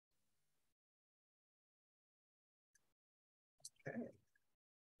Okay.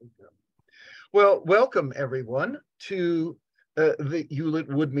 Well, welcome everyone to the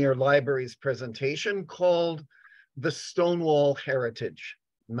Hewlett-Woodmere Library's presentation called The Stonewall Heritage.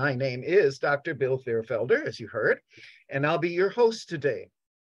 My name is Dr. Bill THIERFELDER, as you heard, and I'll be your host today.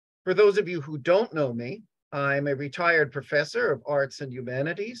 For those of you who don't know me, I'm a retired professor of arts and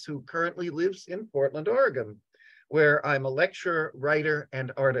humanities who currently lives in Portland, Oregon, where I'm a lecturer, writer,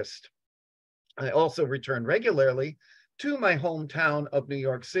 and artist. I also return regularly to my hometown of New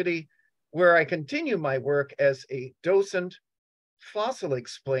York City, where I continue my work as a docent, fossil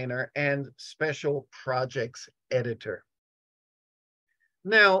explainer, and special projects editor.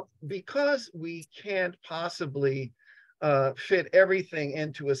 Now, because we can't possibly fit everything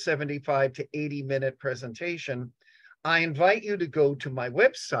into a 75 to 80-minute presentation, I invite you to go to my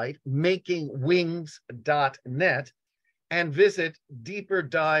website, makingwings.net, and visit deeper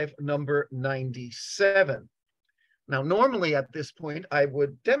dive number 97. Now, normally at this point, I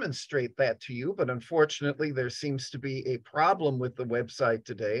would demonstrate that to you, but unfortunately, there seems to be a problem with the website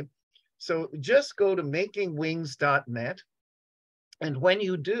today. So just go to makingwings.net. And when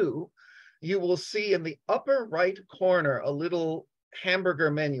you do, you will see in the upper right corner a little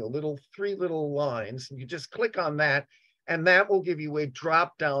hamburger menu, three little lines. And you just click on that, and that will give you a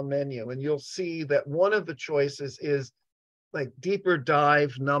drop-down menu. And you'll see that one of the choices is like deeper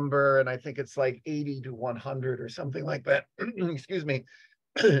dive number, and I think it's like 80 to 100 or something like that. Excuse me.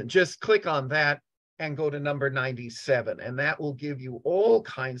 Just click on that and go to number 97, and that will give you all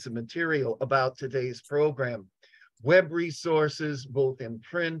kinds of material about today's program. Web resources, both in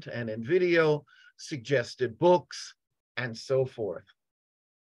print and in video, suggested books, and so forth.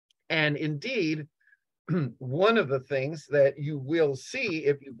 And indeed, one of the things that you will see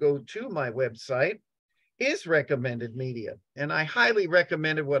if you go to my website is recommended media. And I highly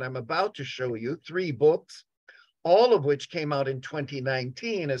recommended what I'm about to show you, 3 books, all of which came out in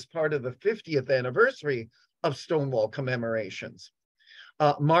 2019 as part of the 50th anniversary of Stonewall commemorations.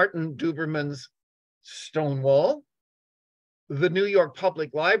 Martin Duberman's Stonewall, the New York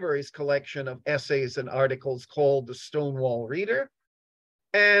Public Library's collection of essays and articles called The Stonewall Reader,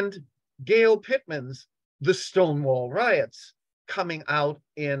 and Gail Pittman's The Stonewall Riots, Coming Out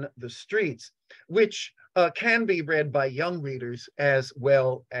in the Streets, which can be read by young readers as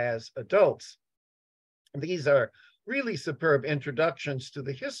well as adults. These are really superb introductions to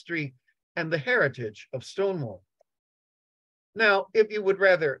the history and the heritage of Stonewall. Now, if you would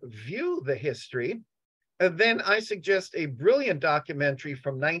rather view the history, then I suggest a brilliant documentary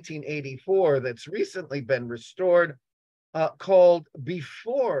from 1984 that's recently been restored called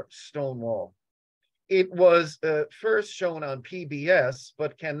Before Stonewall. It was first shown on PBS,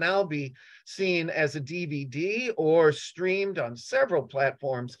 but can now be seen as a DVD or streamed on several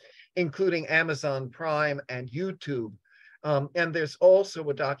platforms, including Amazon Prime and YouTube. And there's also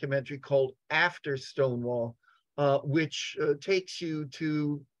a documentary called After Stonewall, which takes you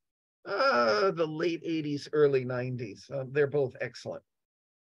to the late 80s, early 90s. They're both excellent.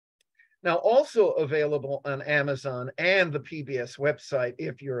 Now, also available on Amazon and the PBS website,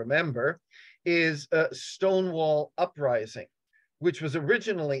 if you're a member, is Stonewall Uprising, which was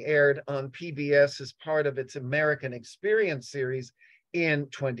originally aired on PBS as part of its American Experience series in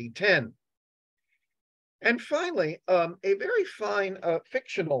 2010. And finally, a very fine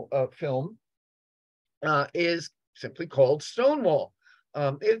fictional film is simply called Stonewall.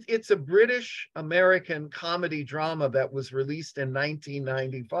 It's a British-American comedy drama that was released in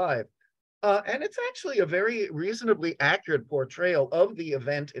 1995. And it's actually a very reasonably accurate portrayal of the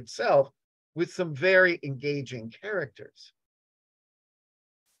event itself, with some very engaging characters.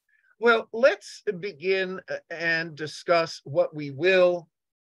 Well, let's begin and discuss what we will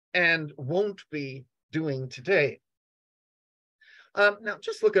and won't be doing today. Now,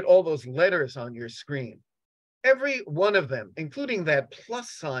 just look at all those letters on your screen. Every one of them, including that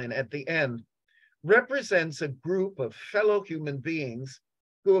plus sign at the end, represents a group of fellow human beings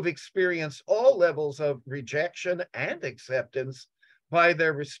who have experienced all levels of rejection and acceptance by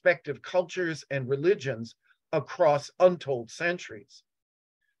their respective cultures and religions across untold centuries.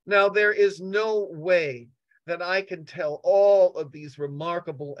 Now, there is no way that I can tell all of these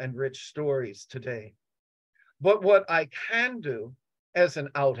remarkable and rich stories today. But what I can do, as an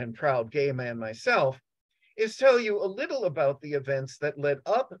out and proud gay man myself, is tell you a little about the events that led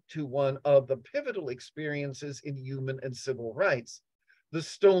up to one of the pivotal experiences in human and civil rights, the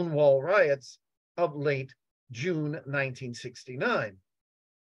Stonewall Riots of late June 1969.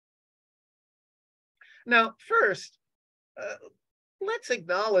 Now, first, let's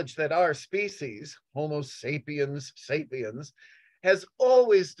acknowledge that our species, Homo sapiens sapiens, has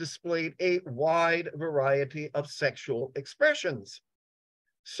always displayed a wide variety of sexual expressions.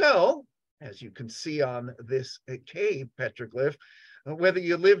 So, as you can see on this cave petroglyph, whether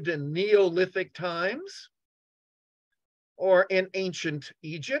you lived in Neolithic times or in ancient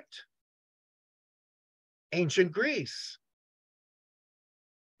Egypt, ancient Greece,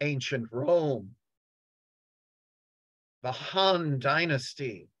 ancient Rome, the Han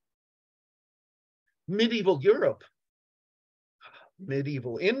Dynasty, medieval Europe,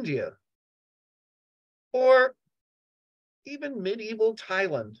 medieval India, or even medieval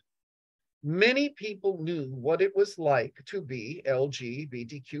Thailand, many people knew what it was like to be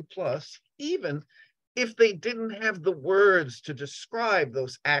LGBTQ+, even if they didn't have the words to describe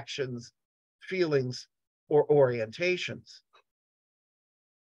those actions, feelings, or orientations.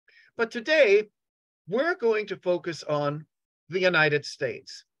 But today, we're going to focus on the United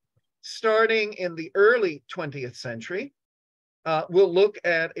States. Starting in the early 20th century, we'll look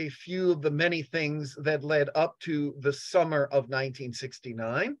at a few of the many things that led up to the summer of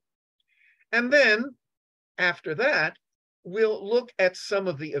 1969. And then, after that, we'll look at some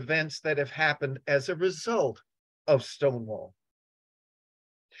of the events that have happened as a result of Stonewall.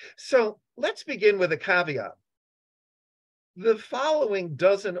 So let's begin with a caveat. The following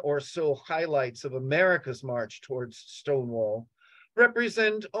dozen or so highlights of America's march towards Stonewall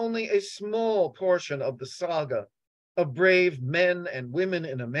represent only a small portion of the saga of brave men and women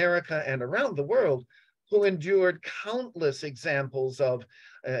in America and around the world who endured countless examples of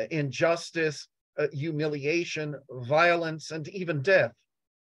injustice, humiliation, violence, and even death.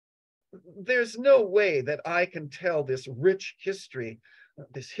 There's no way that I can tell this rich history,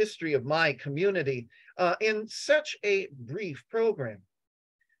 this history of my community, in such a brief program.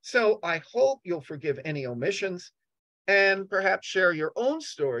 So I hope you'll forgive any omissions and perhaps share your own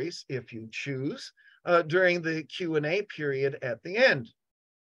stories, if you choose, during the Q&A period at the end.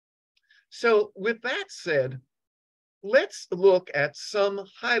 So with that said, let's look at some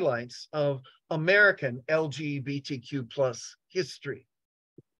highlights of American LGBTQ+ history.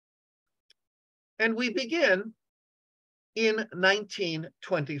 And we begin in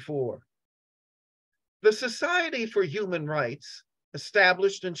 1924. The Society for Human Rights,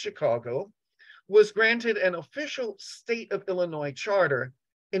 established in Chicago, was granted an official state of Illinois charter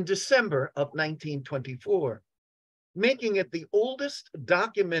in December of 1924, making it the oldest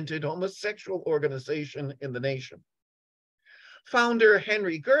documented homosexual organization in the nation. Founder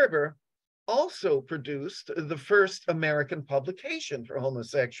Henry Gerber also produced the first American publication for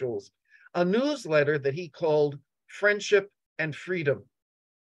homosexuals, a newsletter that he called Friendship and Freedom.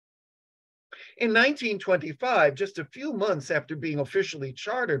 In 1925, just a few months after being officially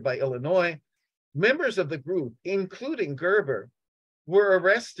chartered by Illinois, members of the group, including Gerber, were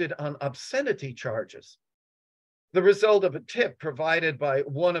arrested on obscenity charges, the result of a tip provided by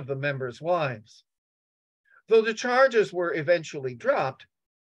one of the members' wives. Though the charges were eventually dropped,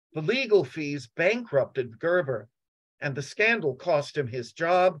 the legal fees bankrupted Gerber, and the scandal cost him his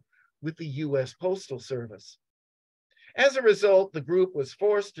job with the U.S. Postal Service. As a result, the group was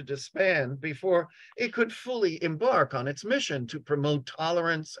forced to disband before it could fully embark on its mission to promote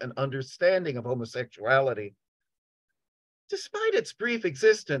tolerance and understanding of homosexuality. Despite its brief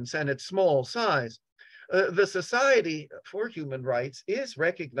existence and its small size, the Society for Human Rights is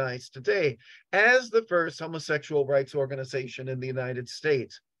recognized today as the first homosexual rights organization in the United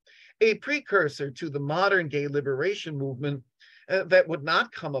States, a precursor to the modern gay liberation movement that would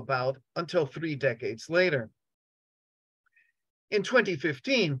not come about until 3 decades later. In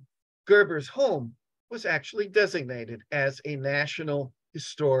 2015, Gerber's home was actually designated as a National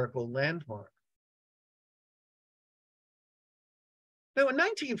Historical Landmark. Now, in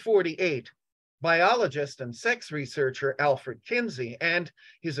 1948, biologist and sex researcher Alfred Kinsey and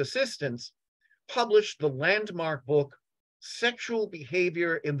his assistants published the landmark book, Sexual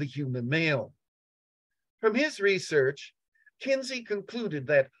Behavior in the Human Male. From his research, Kinsey concluded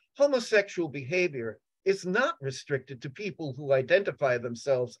that homosexual behavior is not restricted to people who identify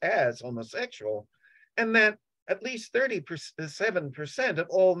themselves as homosexual, and that at least 37% of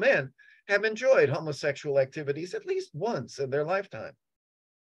all men have enjoyed homosexual activities at least once in their lifetime.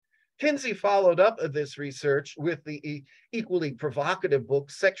 Kinsey followed up this research with the equally provocative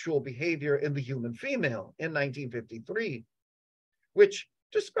book, Sexual Behavior in the Human Female, in 1953, which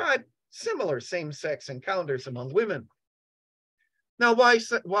described similar same-sex encounters among women. Now,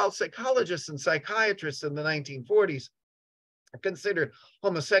 while psychologists and psychiatrists in the 1940s considered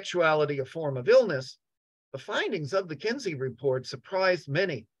homosexuality a form of illness, the findings of the Kinsey report surprised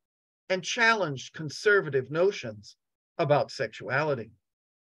many and challenged conservative notions about sexuality.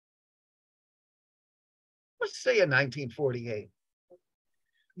 Let's say in 1948,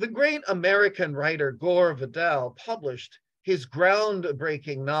 The great American writer Gore Vidal published his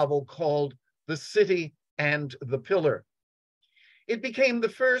groundbreaking novel called The City and the Pillar. It became the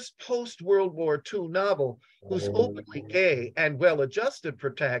first post-World War II novel whose openly gay and well-adjusted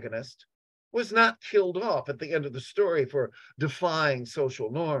protagonist was not killed off at the end of the story for defying social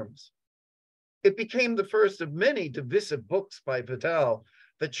norms. It became the first of many divisive books by Vidal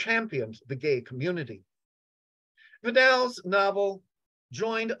that championed the gay community. Vidal's novel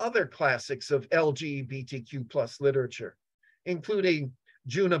joined other classics of LGBTQ plus literature, including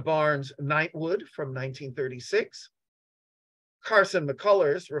Juna Barnes' Nightwood from 1936, Carson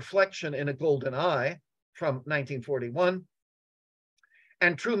McCullers' Reflection in a Golden Eye from 1941,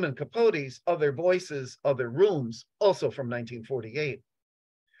 and Truman Capote's Other Voices, Other Rooms, also from 1948.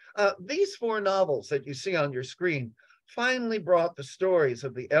 These four novels that you see on your screen finally brought the stories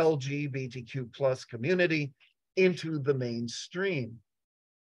of the LGBTQ plus community into the mainstream.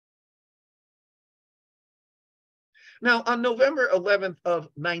 Now, on November 11th of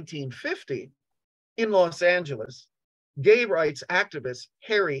 1950, in Los Angeles, gay rights activist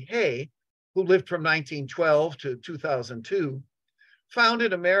Harry Hay, who lived from 1912 to 2002,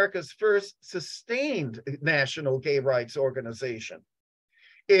 founded America's first sustained national gay rights organization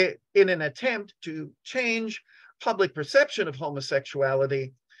in an attempt to change public perception of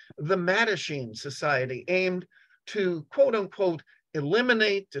homosexuality. The Mattachine Society aimed to, quote unquote,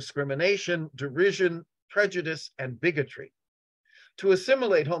 eliminate discrimination, derision, prejudice, and bigotry, to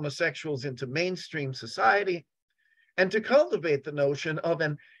assimilate homosexuals into mainstream society, and to cultivate the notion of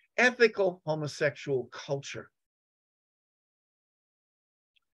an ethical homosexual culture.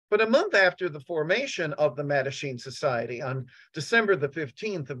 But a month after the formation of the Mattachine Society, on December the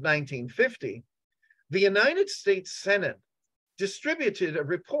 15th of 1950, the United States Senate distributed a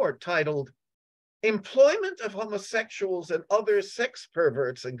report titled Employment of Homosexuals and Other Sex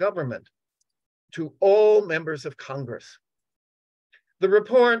Perverts in Government to all members of Congress. The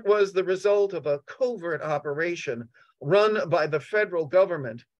report was the result of a covert operation run by the federal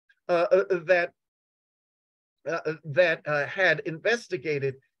government that had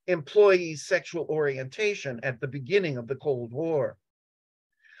investigated employees' sexual orientation at the beginning of the Cold War.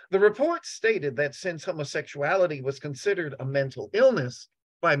 The report stated that since homosexuality was considered a mental illness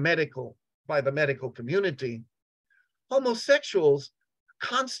by the medical community, homosexuals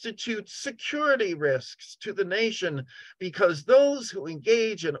constitute security risks to the nation because those who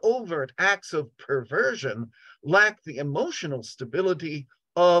engage in overt acts of perversion lack the emotional stability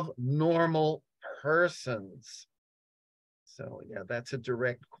of normal persons. So yeah, that's a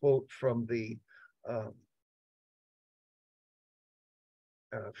direct quote from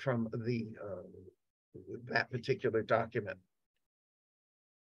that particular document.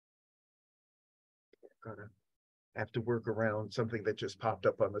 Gonna have to work around something that just popped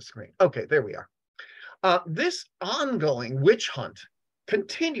up on the screen. Okay, there we are. This ongoing witch hunt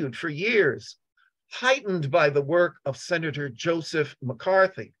continued for years, heightened by the work of Senator Joseph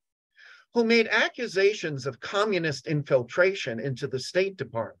McCarthy, who made accusations of communist infiltration into the State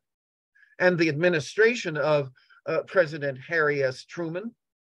Department and the administration of President Harry S. Truman,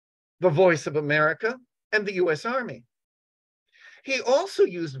 the Voice of America, and the U.S. Army. He also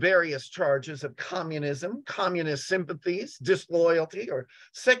used various charges of communism, communist sympathies, disloyalty, or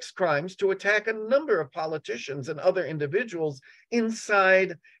sex crimes to attack a number of politicians and other individuals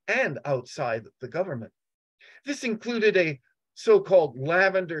inside and outside the government. This included a so-called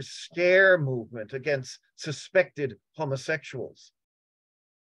Lavender Scare movement against suspected homosexuals.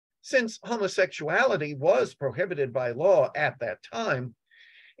 Since homosexuality was prohibited by law at that time,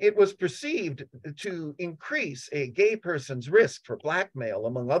 it was perceived to increase a gay person's risk for blackmail,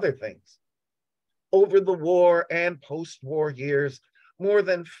 among other things. Over the war and post-war years, more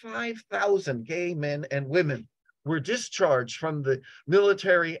than 5,000 gay men and women were discharged from the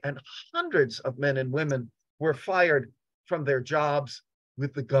military, and hundreds of men and women were fired from their jobs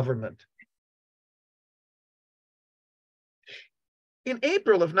with the government. In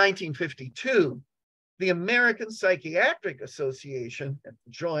April of 1952, the American Psychiatric Association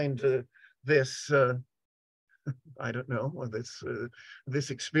joined this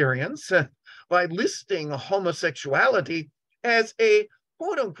experience by listing homosexuality as a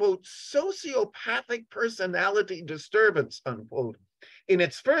quote unquote sociopathic personality disturbance, unquote, in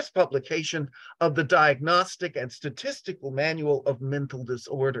its first publication of the Diagnostic and Statistical Manual of Mental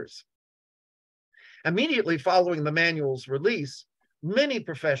Disorders. Immediately following the manual's release, many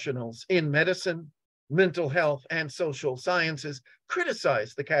professionals in medicine, mental health, and social sciences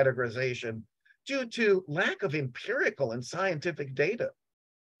criticized the categorization due to lack of empirical and scientific data.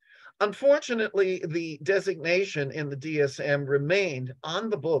 Unfortunately, the designation in the DSM remained on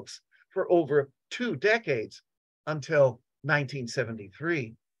the books for over 2 decades until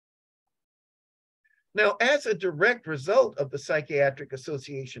 1973. Now, as a direct result of the Psychiatric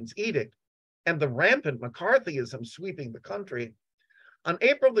Association's edict and the rampant McCarthyism sweeping the country, on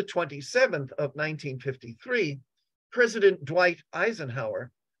April the 27th of 1953, President Dwight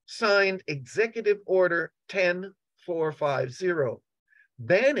Eisenhower signed Executive Order 10450,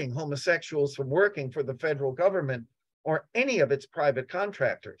 banning homosexuals from working for the federal government or any of its private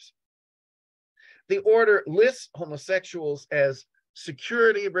contractors. The order lists homosexuals as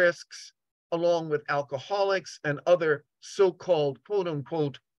security risks, along with alcoholics and other so-called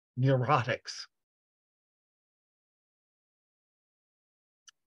quote-unquote neurotics.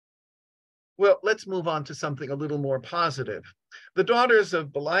 Well, let's move on to something a little more positive. The Daughters of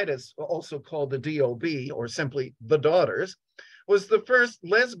Bilitis, also called the DOB, or simply the Daughters, was the first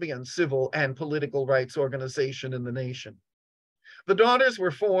lesbian civil and political rights organization in the nation. The Daughters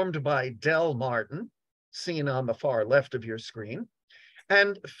were formed by Del Martin, seen on the far left of your screen,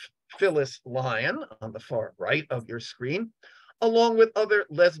 and Phyllis Lyon on the far right of your screen, along with other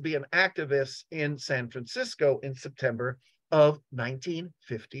lesbian activists in San Francisco in September of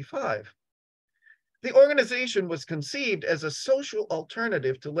 1955. The organization was conceived as a social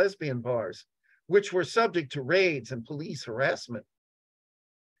alternative to lesbian bars, which were subject to raids and police harassment.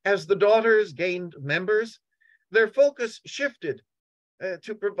 As the Daughters gained members, their focus shifted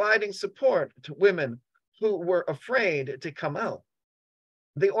to providing support to women who were afraid to come out.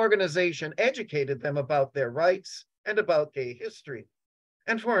 The organization educated them about their rights and about gay history,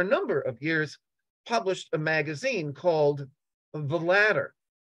 and for a number of years published a magazine called The Ladder.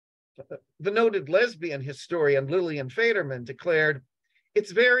 The noted lesbian historian Lillian Faderman declared,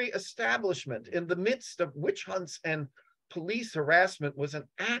 "Its very establishment in the midst of witch hunts and police harassment was an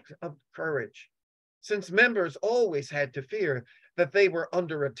act of courage, since members always had to fear that they were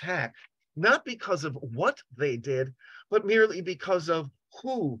under attack, not because of what they did, but merely because of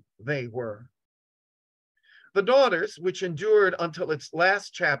who they were." The Daughters, which endured until its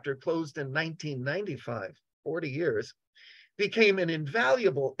last chapter closed in 1995, 40 years, became an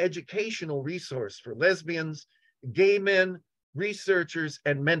invaluable educational resource for lesbians, gay men, researchers,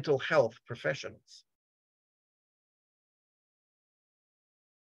 and mental health professionals.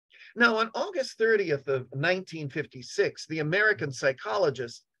 Now, on August 30th of 1956, the American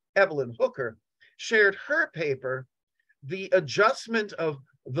psychologist Evelyn Hooker shared her paper, The Adjustment of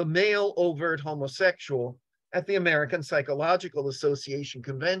the Male Overt Homosexual, at the American Psychological Association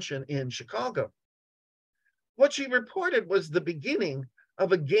convention in Chicago. What she reported was the beginning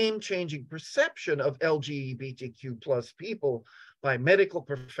of a game-changing perception of LGBTQ plus people by medical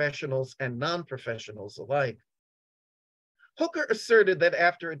professionals and non-professionals alike. Hooker asserted that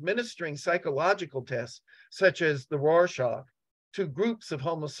after administering psychological tests, such as the Rorschach, to groups of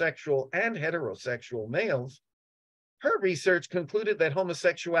homosexual and heterosexual males, her research concluded that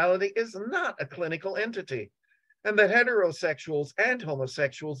homosexuality is not a clinical entity, and that heterosexuals and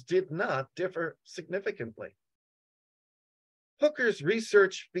homosexuals did not differ significantly. Hooker's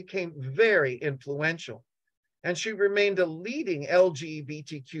research became very influential, and she remained a leading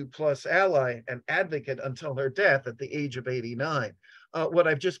LGBTQ plus ally and advocate until her death at the age of 89. What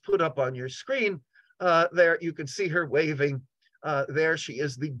I've just put up on your screen, there you can see her waving. There she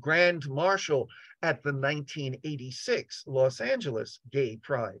is, the Grand Marshal at the 1986 Los Angeles Gay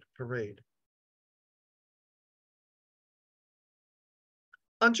Pride Parade.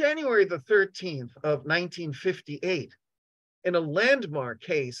 On January the 13th of 1958, in a landmark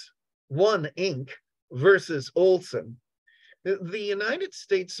case, One Inc. versus Olson, the United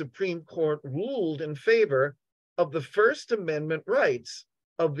States Supreme Court ruled in favor of the First Amendment rights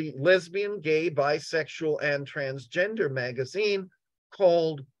of the lesbian, gay, bisexual, and transgender magazine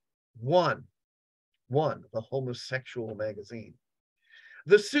called One, the homosexual magazine.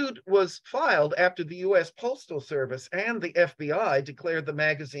 The suit was filed after the US Postal Service and the FBI declared the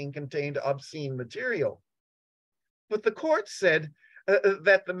magazine contained obscene material. But the court said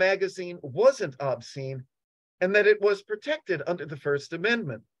that the magazine wasn't obscene and that it was protected under the First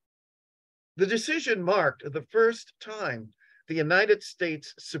Amendment. The decision marked the first time the United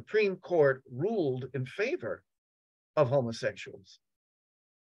States Supreme Court ruled in favor of homosexuals.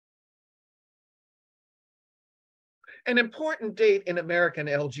 An important date in American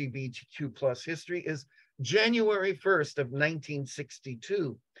LGBTQ plus history is January 1st of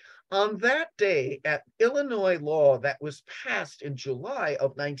 1962. On that day, an Illinois law that was passed in July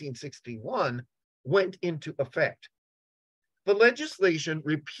of 1961 went into effect. The legislation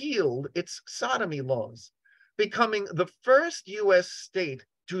repealed its sodomy laws, becoming the first US state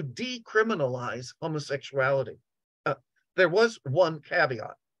to decriminalize homosexuality. There was one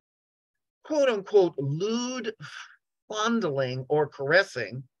caveat. Quote unquote, lewd fondling or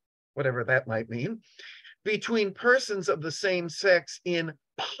caressing, whatever that might mean, between persons of the same sex in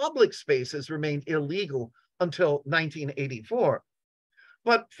public spaces remained illegal until 1984.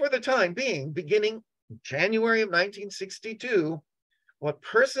 But for the time being, beginning January of 1962, what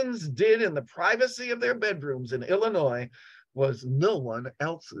persons did in the privacy of their bedrooms in Illinois was no one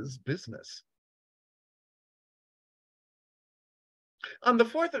else's business. On the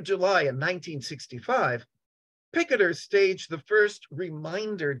 4th of July in 1965, picketers staged the first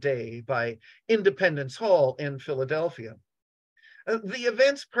Reminder Day by Independence Hall in Philadelphia. The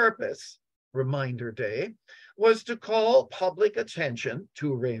event's purpose, Reminder Day, was to call public attention,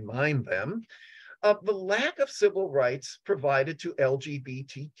 to remind them, of the lack of civil rights provided to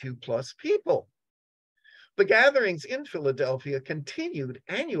LGBTQ plus people. The gatherings in Philadelphia continued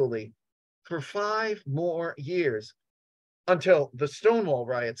annually for 5 more years until the Stonewall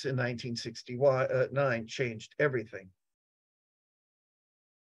Riots in 1969 changed everything.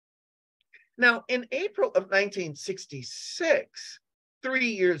 Now, in April of 1966, 3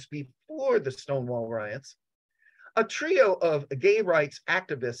 years before the Stonewall Riots, a trio of gay rights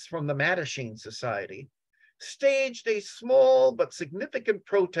activists from the Mattachine Society staged a small but significant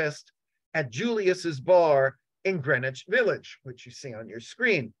protest at Julius's bar in Greenwich Village, which you see on your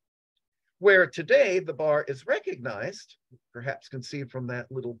screen, where today the bar is recognized, perhaps can see from that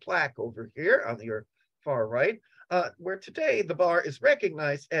little plaque over here on your far right, where today the bar is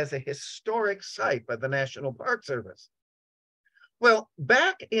recognized as a historic site by the National Park Service. Well,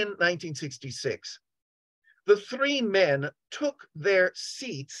 back in 1966, the 3 men took their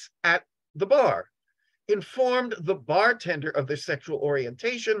seats at the bar, informed the bartender of their sexual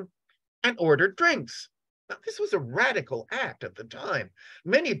orientation, and ordered drinks. Now, this was a radical act at the time.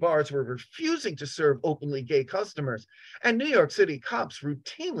 Many bars were refusing to serve openly gay customers, and New York City cops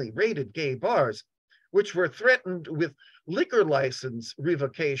routinely raided gay bars, which were threatened with liquor license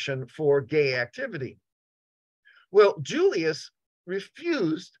revocation for gay activity. Well, Julius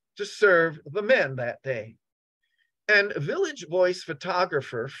refused to serve the men that day. And Village Voice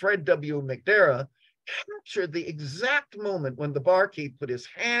photographer Fred W. McDara captured the exact moment when the barkeep put his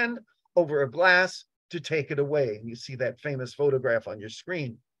hand over a glass to take it away. And you see that famous photograph on your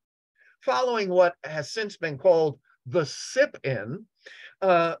screen. Following what has since been called the sip-in,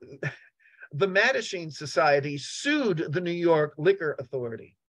 the Mattachine Society sued the New York Liquor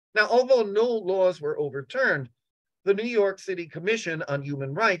Authority. Now, although no laws were overturned, the New York City Commission on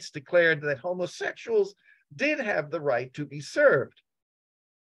Human Rights declared that homosexuals did have the right to be served.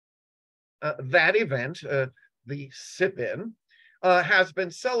 That event, the sip-in, has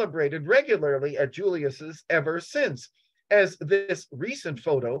been celebrated regularly at Julius's ever since, as this recent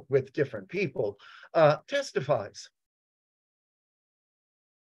photo with different people testifies.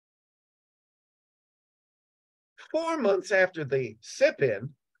 Four months after the sip-in,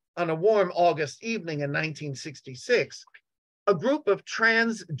 on a warm August evening in 1966, a group of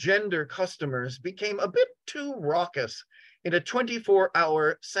transgender customers became a bit too raucous in a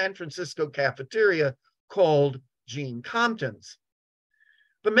 24-hour San Francisco cafeteria called Gene Compton's.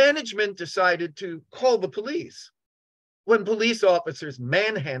 The management decided to call the police. When police officers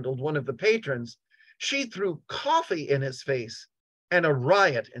manhandled one of the patrons, she threw coffee in his face, and a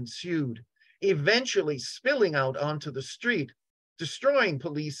riot ensued, eventually spilling out onto the street, destroying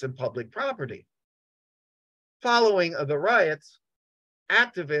police and public property. Following the riots,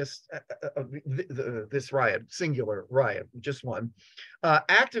 activists, this riot, singular riot, just one,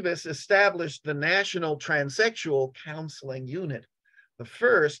 activists established the National Transsexual Counseling Unit, the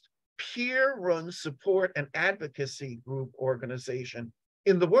first peer-run support and advocacy group organization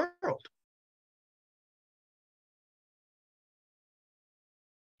in the world.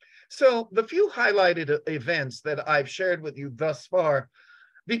 So the few highlighted events that I've shared with you thus far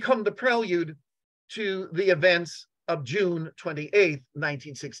become the prelude to the events of June 28th,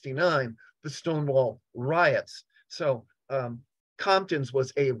 1969, the Stonewall Riots. So Compton's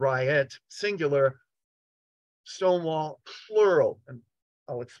was a riot, singular, Stonewall, plural, and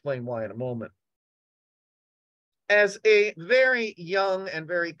I'll explain why in a moment. As a very young and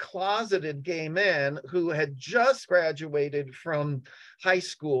very closeted gay man who had just graduated from high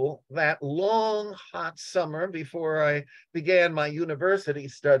school that long, hot summer before I began my university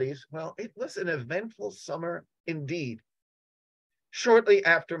studies, well, it was an eventful summer indeed. Shortly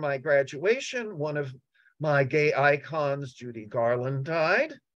after my graduation, one of my gay icons, Judy Garland,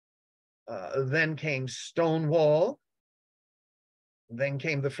 died. Then came Stonewall. Then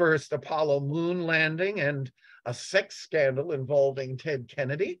came the first Apollo moon landing and a sex scandal involving Ted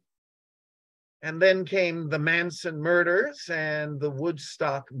Kennedy. And then came the Manson murders and the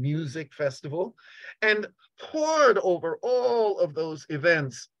Woodstock Music Festival. And poured over all of those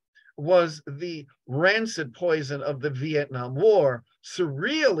events was the rancid poison of the Vietnam War,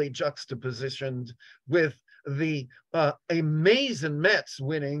 surreally juxtapositioned with the amazing Mets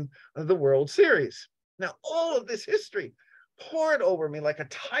winning the World Series. Now, all of this history poured over me like a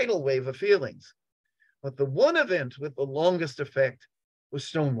tidal wave of feelings. But the one event with the longest effect was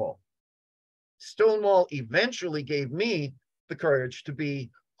Stonewall. Stonewall eventually gave me the courage to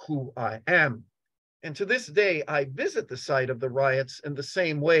be who I am. And to this day, I visit the site of the riots in the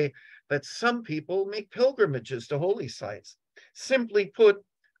same way that some people make pilgrimages to holy sites. Simply put,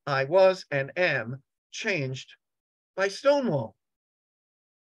 I was and am changed by Stonewall.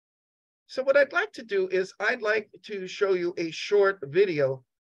 So what I'd like to do is I'd like to show you a short video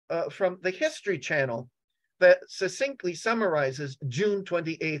from the History Channel that succinctly summarizes June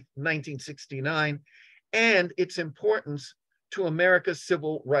 28th, 1969, and its importance to America's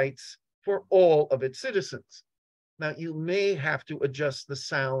civil rights for all of its citizens. Now, you may have to adjust the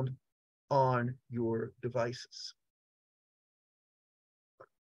sound on your devices.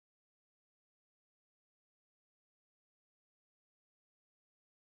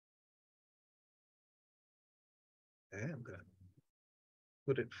 Okay, I'm gonna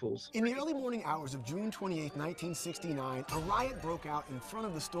put it full screen. In the early morning hours of June 28, 1969, a riot broke out in front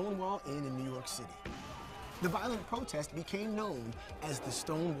of the Stonewall Inn in New York City. The violent protest became known as the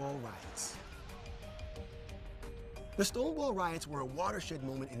Stonewall Riots. The Stonewall Riots were a watershed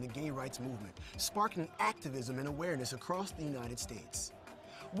moment in the gay rights movement, sparking activism and awareness across the United States.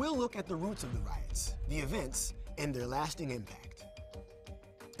 We'll look at the roots of the riots, the events, and their lasting impact.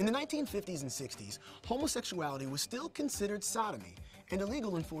 In the 1950s and 60s, homosexuality was still considered sodomy and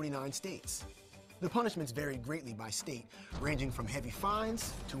illegal in 49 states. The punishments varied greatly by state, ranging from heavy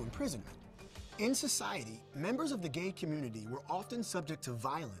fines to imprisonment. In society, members of the gay community were often subject to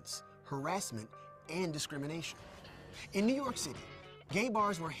violence, harassment, and discrimination. In New York City, gay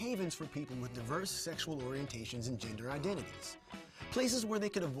bars were havens for people with diverse sexual orientations and gender identities, places where they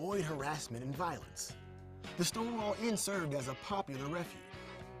could avoid harassment and violence. The Stonewall Inn served as a popular refuge.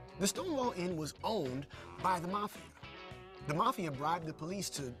 The Stonewall Inn was owned by the mafia. The mafia bribed the police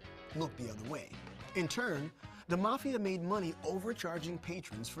to look the other way. In turn, the mafia made money overcharging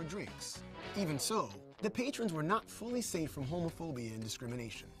patrons for drinks. Even so, the patrons were not fully safe from homophobia and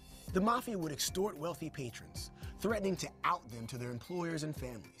discrimination. The mafia would extort wealthy patrons, threatening to out them to their employers and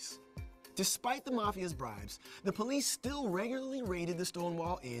families. Despite the mafia's bribes, the police still regularly raided the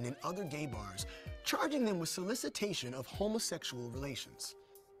Stonewall Inn and other gay bars, charging them with solicitation of homosexual relations.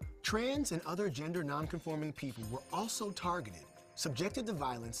 Trans and other gender nonconforming people were also targeted, subjected to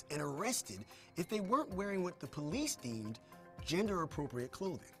violence, and arrested if they weren't wearing what the police deemed gender-appropriate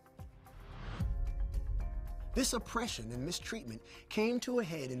clothing. This oppression and mistreatment came to a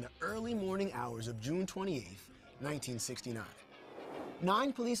head in the early morning hours of June 28, 1969.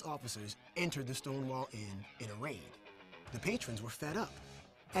 9 police officers entered the Stonewall Inn in a raid. The patrons were fed up.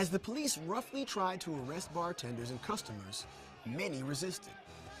 As the police roughly tried to arrest bartenders and customers, many resisted.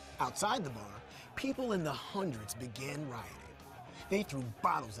 Outside the bar, people in the hundreds began rioting. They threw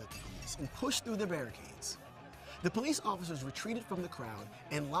bottles at the police and pushed through the barricades. The police officers retreated from the crowd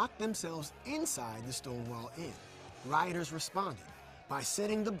and locked themselves inside the Stonewall Inn. Rioters responded by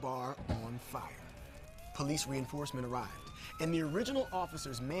setting the bar on fire. Police reinforcement arrived, and the original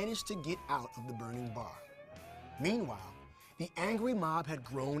officers managed to get out of the burning bar. Meanwhile, the angry mob had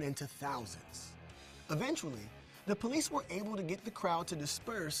grown into thousands. Eventually, the police were able to get the crowd to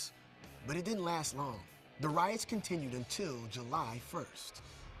disperse, but it didn't last long. The riots continued until July 1st.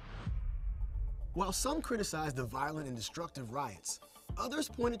 While some criticized the violent and destructive riots, others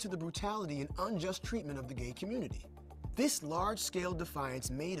pointed to the brutality and unjust treatment of the gay community. This large-scale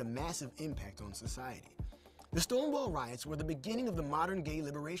defiance made a massive impact on society. The Stonewall Riots were the beginning of the modern gay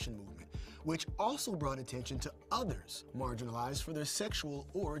liberation movement, which also brought attention to others marginalized for their sexual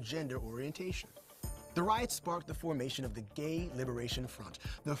or gender orientation. The riots sparked the formation of the Gay Liberation Front,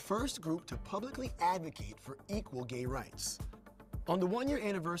 the first group to publicly advocate for equal gay rights. On the 1-year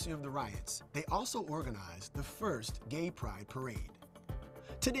anniversary of the riots, they also organized the first Gay Pride Parade.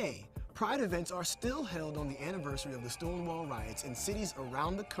 Today, Pride events are still held on the anniversary of the Stonewall Riots in cities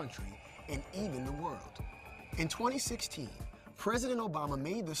around the country and even the world. In 2016, President Obama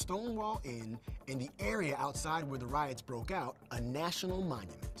made the Stonewall Inn and the area outside where the riots broke out a national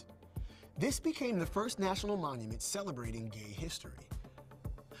monument. This became the first national monument celebrating gay history.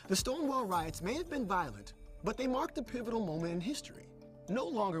 The Stonewall Riots may have been violent, but they marked a pivotal moment in history. No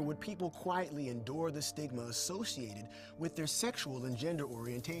longer would people quietly endure the stigma associated with their sexual and gender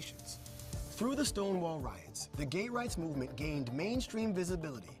orientations. Through the Stonewall Riots, the gay rights movement gained mainstream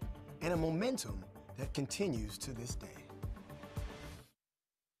visibility and a momentum that continues to this day.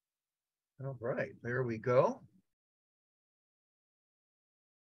 All right, there we go.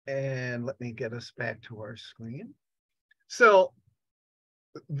 And let me get us back to our screen. So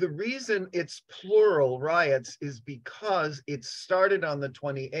the reason it's plural riots is because it started on the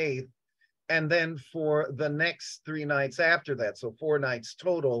 28th, and then for the next 3 nights after that, so 4 nights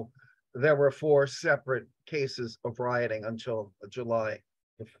total, there were 4 separate cases of rioting until July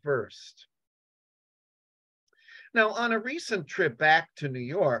the 1st. Now, on a recent trip back to New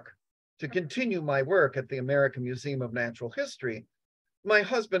York to continue my work at the American Museum of Natural History, my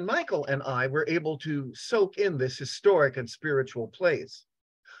husband Michael and I were able to soak in this historic and spiritual place.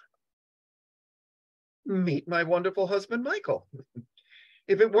 Meet my wonderful husband, Michael.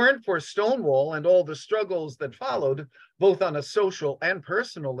 If it weren't for Stonewall and all the struggles that followed, both on a social and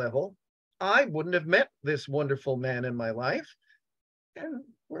personal level, I wouldn't have met this wonderful man in my life. And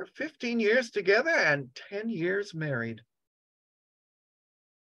we're 15 years together and 10 years married.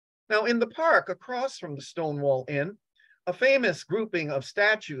 Now, in the park across from the Stonewall Inn, a famous grouping of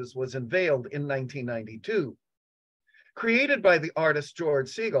statues was unveiled in 1992. Created by the artist George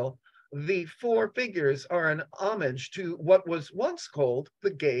Segal, the 4 figures are an homage to what was once called the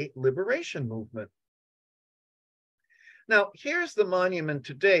gay liberation movement. Now, here's the monument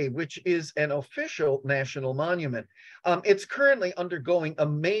today, which is an official national monument. It's currently undergoing a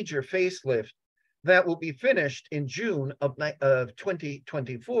major facelift that will be finished in June of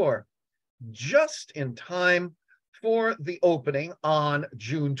 2024, just in time for the opening on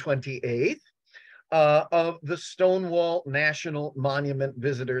June 28th. Of the Stonewall National Monument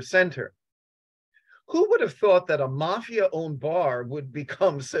Visitor Center. Who would have thought that a mafia-owned bar would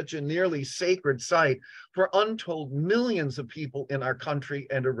become such a nearly sacred site for untold millions of people in our country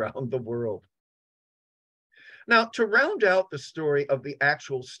and around the world? Now, to round out the story of the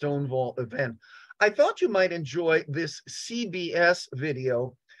actual Stonewall event, I thought you might enjoy this CBS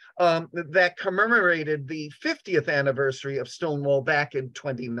video that commemorated the 50th anniversary of Stonewall back in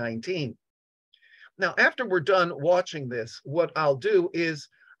 2019. Now, after we're done watching this, what I'll do is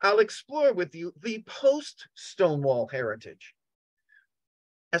I'll explore with you the post-Stonewall heritage.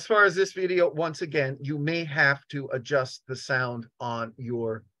 As far as this video, once again, you may have to adjust the sound on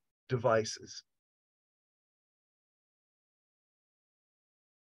your devices.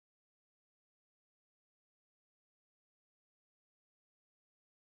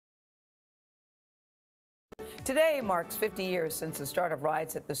 Today marks 50 years since the start of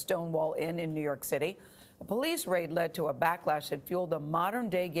riots at the Stonewall Inn in New York City. A police raid led to a backlash that fueled the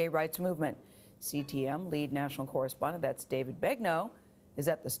modern-day gay rights movement. CTM lead national correspondent, that's David Begnaud, is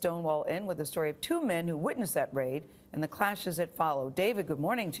at the Stonewall Inn with the story of 2 men who witnessed that raid and the clashes that followed. David, good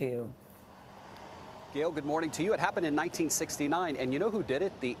morning to you. Gail, good morning to you. It happened in 1969, and you know who did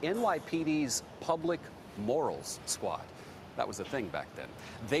it? The NYPD's Public Morals Squad. That was the thing back then.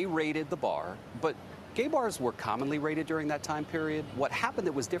 They raided the bar, but gay bars were commonly raided during that time period. What happened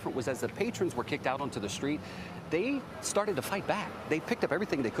that was different was as the patrons were kicked out onto the street, they started to fight back. They picked up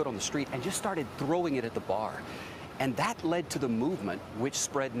everything they could on the street and just started throwing it at the bar. And that led to the movement, which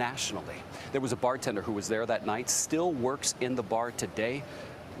spread nationally. There was a bartender who was there that night, still works in the bar today.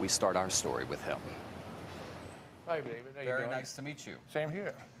 We start our story with him. Hi, David. How you doing? Very nice to meet you. Same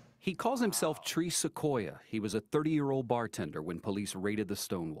here. He calls himself Tree Sequoia. He was a 30-year-old bartender when police raided the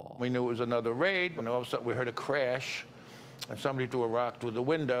Stonewall. We knew it was another raid, and all of a sudden we heard a crash, and somebody threw a rock through the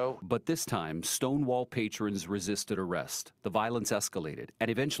window. But this time, Stonewall patrons resisted arrest. The violence escalated, and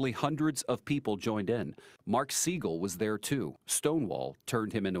eventually hundreds of people joined in. Mark Siegel was there too. Stonewall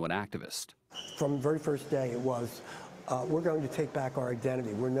turned him into an activist. From the very first day, it was, we're going to take back our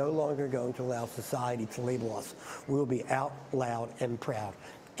identity. We're no longer going to allow society to label us. We will be out loud and proud.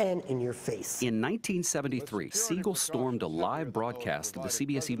 And in your face. In 1973, Siegel stormed a live broadcast of the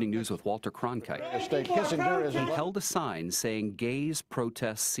CBS Evening News with Walter Cronkite. He held a sign saying gays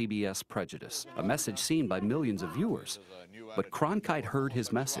protest CBS prejudice, a message seen by millions of viewers. But Cronkite heard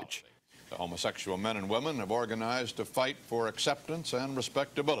his message. The homosexual men and women have organized to fight for acceptance and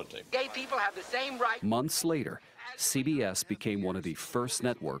respectability. Gay people have the same right. Months later, CBS became one of the first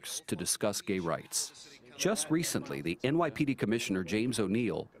networks to discuss gay rights. Just recently, the NYPD Commissioner James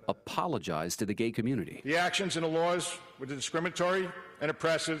O'Neill apologized to the gay community. The actions and the laws were discriminatory and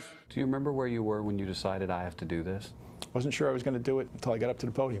oppressive. Do you remember where you were when you decided I have to do this? Wasn't sure I was going to do it until I got up to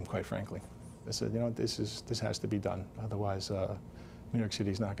the podium, quite frankly. I said, you know, this has to be done. Otherwise, New York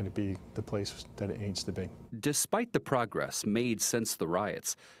City is not going to be the place that it needs to be. Despite the progress made since the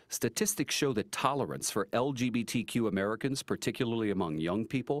riots, statistics show that tolerance for LGBTQ Americans, particularly among young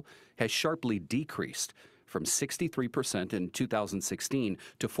people, has sharply decreased from 63% in 2016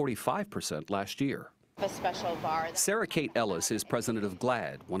 to 45% last year. A special bar. Sarah Kate Ellis is president of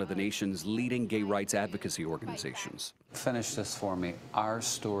GLAAD, one of the nation's leading gay rights advocacy organizations. Finish this for me. Our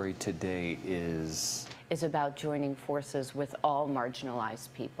story today is about joining forces with all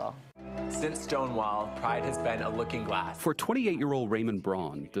marginalized people. Since Stonewall, Pride has been a looking glass. For 28-year-old Raymond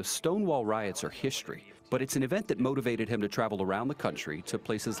Braun, the Stonewall Riots are history, but it's an event that motivated him to travel around the country to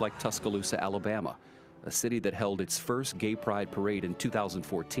places like Tuscaloosa, Alabama, a city that held its first gay pride parade in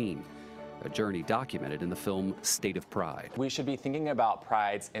 2014. A journey documented in the film State of Pride. We should be thinking about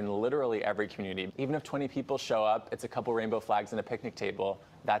prides in literally every community. Even if 20 people show up, it's a couple rainbow flags and a picnic table.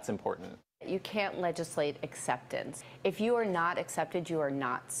 That's important. You can't legislate acceptance. If you are not accepted, you are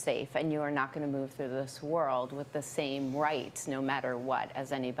not safe, and you are not going to move through this world with the same rights, no matter what,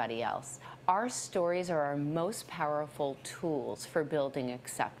 as anybody else. Our stories are our most powerful tools for building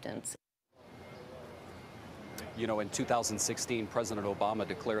acceptance. You know, in 2016, President Obama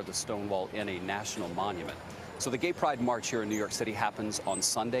declared the Stonewall Inn a national monument. So the Gay Pride March here in New York City happens on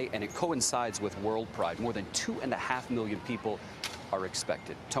Sunday, and it coincides with World Pride. More than 2.5 million people are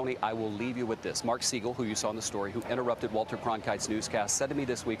expected. Tony, I will leave you with this. Mark Siegel, who you saw in the story, who interrupted Walter Cronkite's newscast, said to me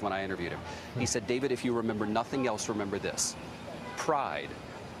this week when I interviewed him, he said, David, if you remember nothing else, remember this. Pride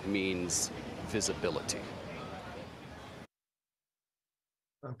means visibility.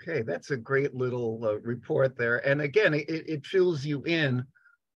 Okay, that's a great little report there. And again, it fills you in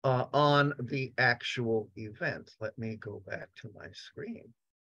on the actual event. Let me go back to my screen.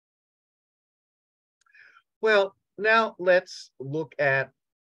 Well, now let's look at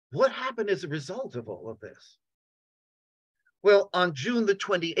what happened as a result of all of this. Well, on June the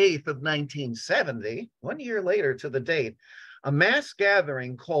 28th of 1970, 1 year later to the date, a mass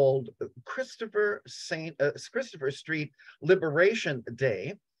gathering called Christopher Street Liberation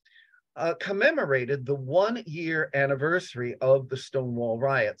Day commemorated the 1 year anniversary of the Stonewall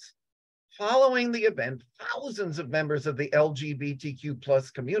Riots. Following the event, thousands of members of the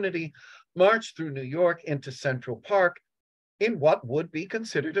LGBTQ+ community marched through New York into Central Park in what would be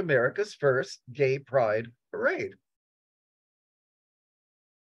considered America's first gay pride parade.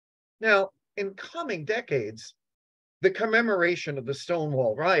 Now, in coming decades, the commemoration of the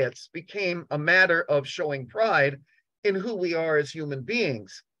Stonewall Riots became a matter of showing pride in who we are as human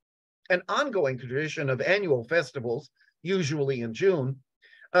beings. An ongoing tradition of annual festivals, usually in June,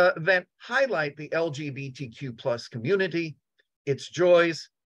 that highlight the LGBTQ+ community, its joys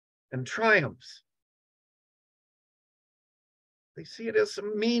and triumphs. They see it as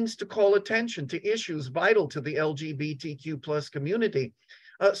a means to call attention to issues vital to the LGBTQ+ community,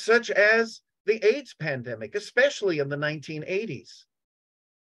 such as the AIDS pandemic, especially in the 1980s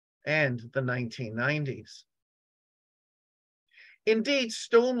and the 1990s. Indeed,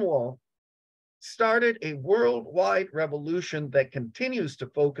 Stonewall started a worldwide revolution that continues to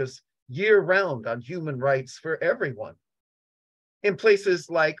focus year-round on human rights for everyone. In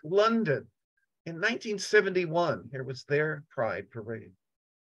places like London, in 1971, there was their Pride Parade.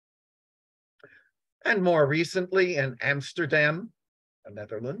 And more recently in Amsterdam, the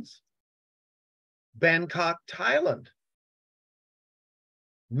Netherlands, Bangkok, Thailand,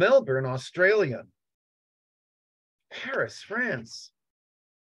 Melbourne, Australia, Paris, France,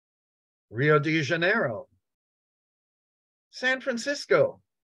 Rio de Janeiro, San Francisco,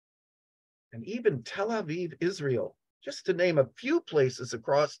 and even Tel Aviv, Israel, just to name a few places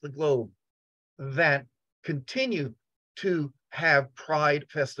across the globe that continue to have Pride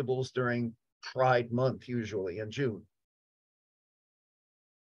festivals during Pride Month, usually in June.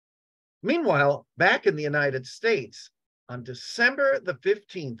 Meanwhile, back in the United States, on December the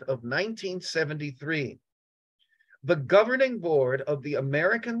 15th of 1973, the governing board of the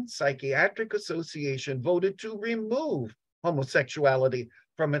American Psychiatric Association voted to remove homosexuality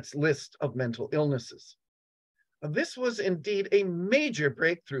from its list of mental illnesses. This was indeed a major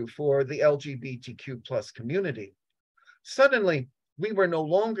breakthrough for the LGBTQ+ community. Suddenly, we were no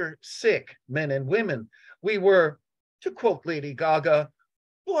longer sick men and women. We were, to quote Lady Gaga,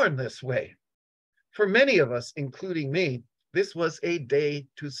 born this way. For many of us, including me, this was a day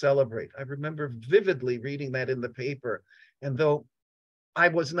to celebrate. I remember vividly reading that in the paper. And though I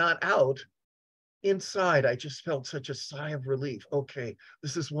was not out, inside, I just felt such a sigh of relief. Okay,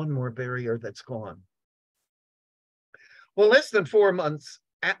 this is one more barrier that's gone. Well, less than 4 months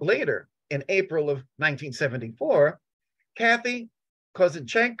later, in April of 1974, Kathy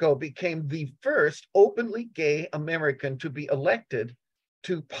Kozanchenko became the first openly gay American to be elected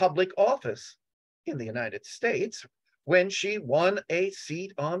to public office in the United States when she won a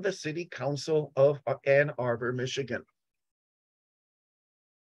seat on the City Council of Ann Arbor, Michigan.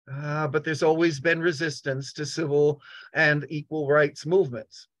 But there's always been resistance to civil and equal rights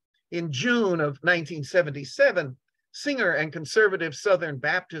movements. In June of 1977, singer and conservative Southern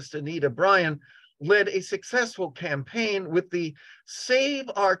Baptist Anita Bryant led a successful campaign with the Save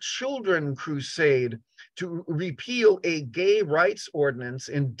Our Children crusade to repeal a gay rights ordinance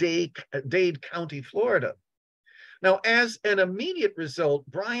in Dade County, Florida. Now, as an immediate result,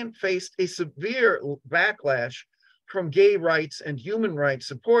 Bryant faced a severe backlash from gay rights and human rights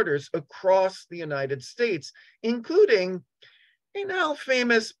supporters across the United States, including a now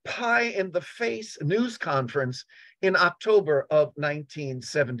famous pie-in-the-face news conference in October of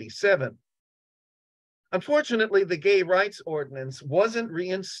 1977. Unfortunately, the gay rights ordinance wasn't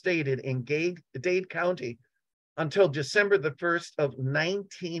reinstated in Dade County until December the 1st of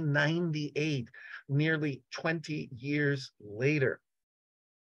 1998, nearly 20 years later.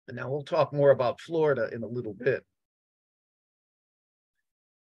 And now we'll talk more about Florida in a little bit.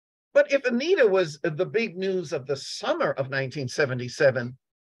 But if Anita was the big news of the summer of 1977,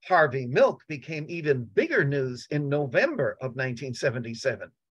 Harvey Milk became even bigger news in November of 1977.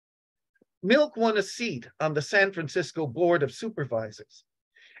 Milk won a seat on the San Francisco Board of Supervisors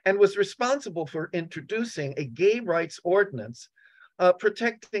and was responsible for introducing a gay rights ordinance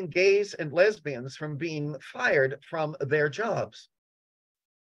protecting gays and lesbians from being fired from their jobs.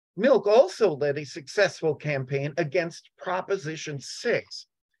 Milk also led a successful campaign against Proposition 6,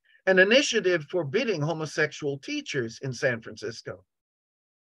 an initiative forbidding homosexual teachers in San Francisco.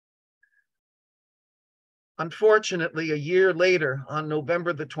 Unfortunately, a year later, on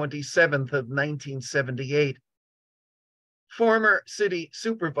November the 27th of 1978, former city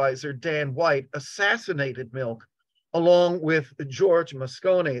supervisor Dan White assassinated Milk along with George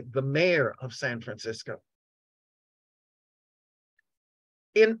Moscone, the mayor of San Francisco.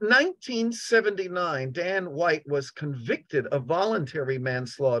 In 1979, Dan White was convicted of voluntary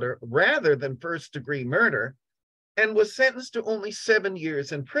manslaughter rather than first-degree murder and was sentenced to only 7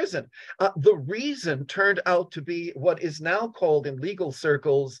 years in prison. The reason turned out to be what is now called in legal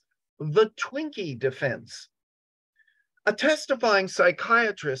circles the Twinkie defense. A testifying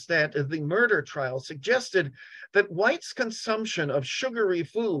psychiatrist at the murder trial suggested that White's consumption of sugary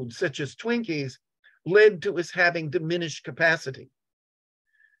foods such as Twinkies led to his having diminished capacity.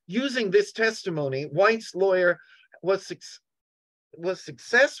 Using this testimony, White's lawyer was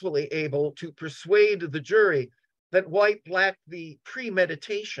successfully able to persuade the jury that White lacked the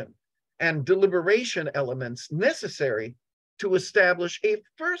premeditation and deliberation elements necessary to establish a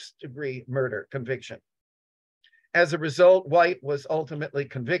first-degree murder conviction. As a result, White was ultimately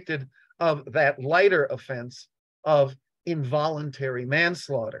convicted of that lighter offense of involuntary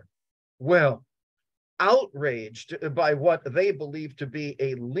manslaughter. Well, outraged by what they believed to be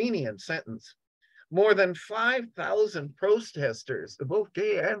a lenient sentence, more than 5,000 protesters, both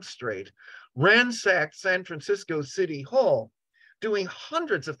gay and straight, ransacked San Francisco City Hall, doing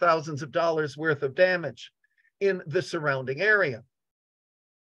hundreds of thousands of dollars worth of damage in the surrounding area.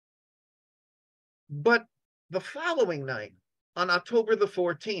 But the following night, on October the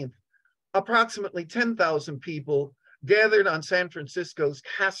 14th, approximately 10,000 people gathered on San Francisco's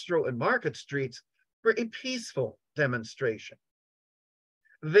Castro and Market streets for a peaceful demonstration.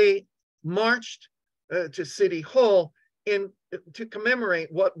 They marched to City Hall to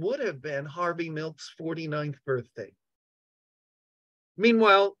commemorate what would have been Harvey Milk's 49th birthday.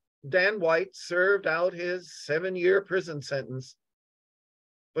 Meanwhile, Dan White served out his 7-year prison sentence,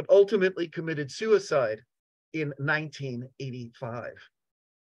 but ultimately committed suicide in 1985.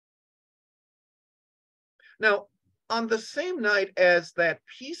 Now, on the same night as that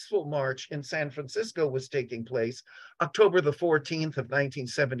peaceful march in San Francisco was taking place, October the 14th of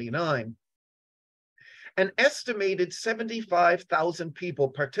 1979, an estimated 75,000 people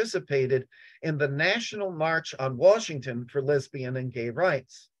participated in the National March on Washington for lesbian and gay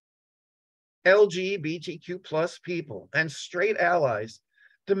rights. LGBTQ plus people and straight allies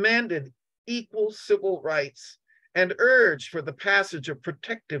demanded equal civil rights and urged for the passage of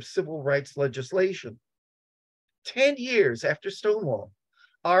protective civil rights legislation. 10 years after Stonewall,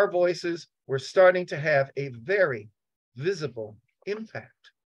 our voices were starting to have a very visible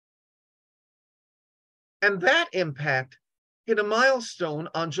impact. And that impact hit a milestone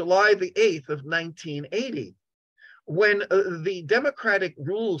on July the 8th of 1980, when the Democratic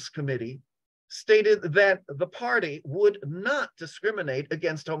Rules Committee stated that the party would not discriminate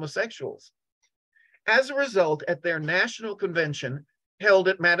against homosexuals. As a result, at their national convention held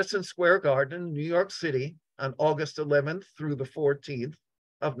at Madison Square Garden in New York City on August 11th through the 14th,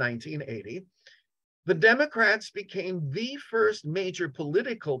 of 1980, the Democrats became the first major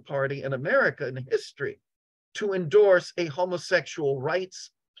political party in America in history to endorse a homosexual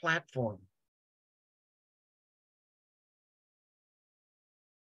rights platform.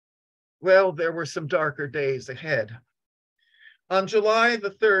 Well, there were some darker days ahead. On July the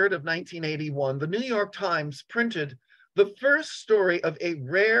 3rd of 1981, the New York Times printed the first story of a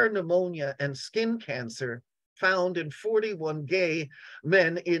rare pneumonia and skin cancer found in 41 gay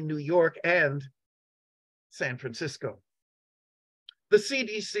men in New York and San Francisco. The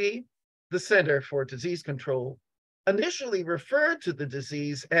CDC, the Center for Disease Control, initially referred to the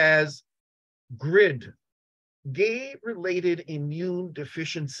disease as GRID, gay-related immune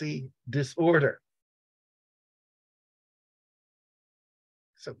deficiency disorder.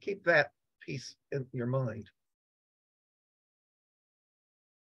 So keep that piece in your mind.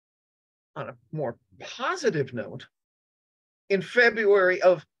 On a more positive note, in February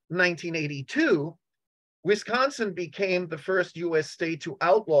of 1982, Wisconsin became the first US state to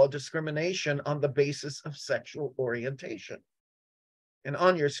outlaw discrimination on the basis of sexual orientation. And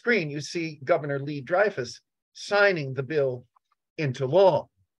on your screen, you see Governor Lee Dreyfus signing the bill into law.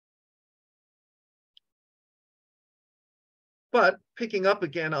 But picking up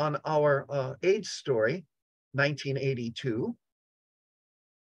again on our AIDS story, 1982,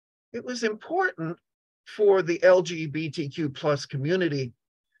 it was important for the LGBTQ plus community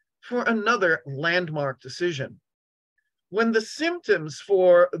for another landmark decision. When the symptoms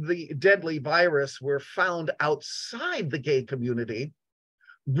for the deadly virus were found outside the gay community,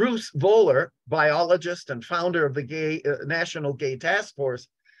 Bruce Voller, biologist and founder of the National Gay Task Force,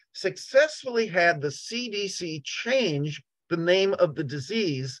 successfully had the CDC change the name of the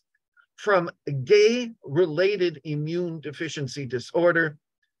disease from gay-related immune deficiency disorder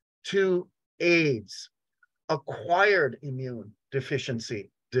to AIDS, acquired immune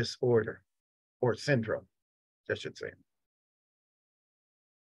deficiency disorder, or syndrome, I should say.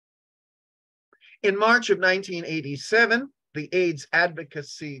 In March of 1987, the AIDS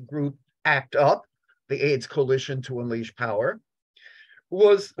advocacy group ACT UP, the AIDS Coalition to Unleash Power,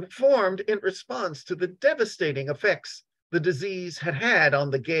 was formed in response to the devastating effects the disease had had on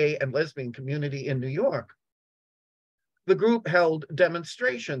the gay and lesbian community in New York. The group held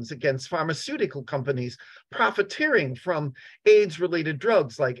demonstrations against pharmaceutical companies profiteering from AIDS-related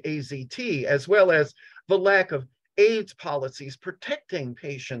drugs like AZT, as well as the lack of AIDS policies protecting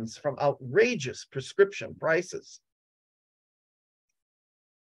patients from outrageous prescription prices.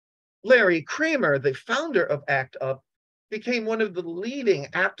 Larry Kramer, the founder of ACT UP, became one of the leading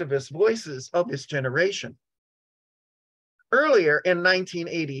activist voices of his generation. Earlier in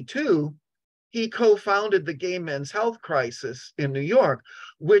 1982, he co-founded the Gay Men's Health Crisis in New York,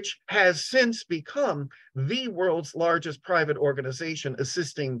 which has since become the world's largest private organization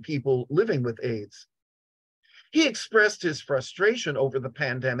assisting people living with AIDS. He expressed his frustration over the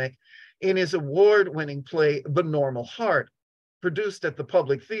pandemic in his award-winning play, The Normal Heart, produced at the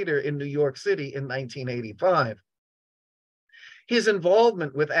Public Theater in New York City in 1985. His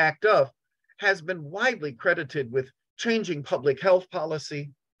involvement with ACT UP has been widely credited with changing public health policy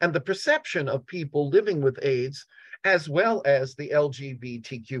and the perception of people living with AIDS, as well as the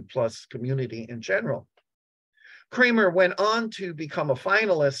LGBTQ plus community in general. Kramer went on to become a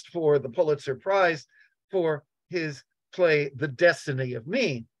finalist for the Pulitzer Prize for his play, The Destiny of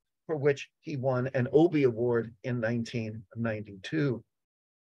Me, for which he won an Obie Award in 1992.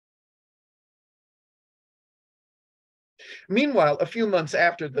 Meanwhile, a few months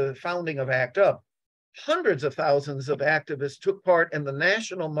after the founding of ACT UP, hundreds of thousands of activists took part in the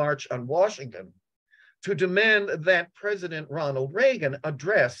National March on Washington to demand that President Ronald Reagan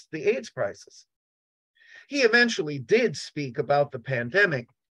address the AIDS crisis. He eventually did speak about the pandemic,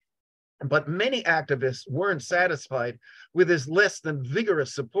 but many activists weren't satisfied with his less than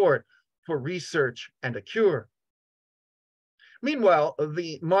vigorous support for research and a cure. Meanwhile,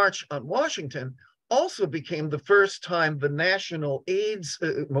 the March on Washington also became the first time the National AIDS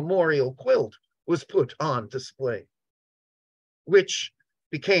Memorial Quilt was put on display, which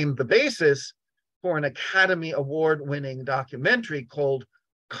became the basis for an Academy Award-winning documentary called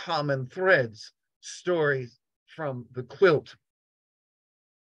Common Threads, Stories from the Quilt.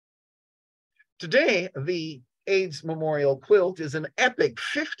 Today, the AIDS Memorial Quilt is an epic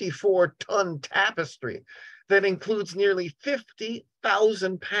 54-ton tapestry that includes nearly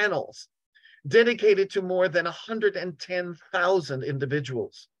 50,000 panels dedicated to more than 110,000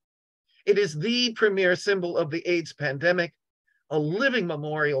 individuals. It is the premier symbol of the AIDS pandemic, a living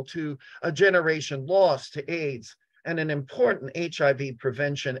memorial to a generation lost to AIDS, and an important HIV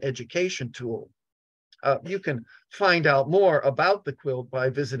prevention education tool. You can find out more about the quilt by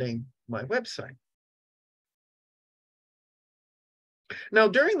visiting my website. Now,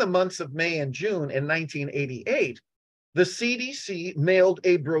 during the months of May and June in 1988, the CDC mailed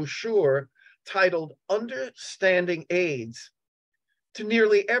a brochure titled Understanding AIDS to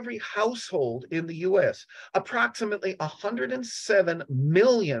nearly every household in the US. Approximately 107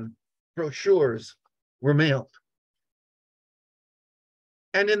 million brochures were mailed.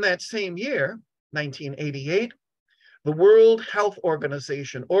 And in that same year, 1988, the World Health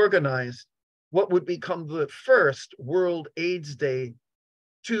Organization organized what would become the first World AIDS Day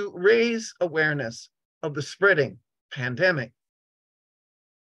to raise awareness of the spreading pandemic.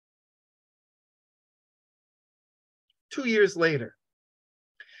 2 years later,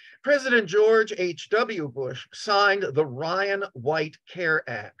 President George H.W. Bush signed the Ryan-White Care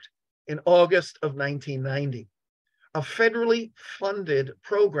Act in August of 1990, a federally funded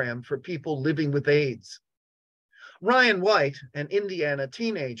program for people living with AIDS. Ryan White, an Indiana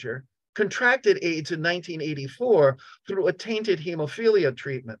teenager, contracted AIDS in 1984 through a tainted hemophilia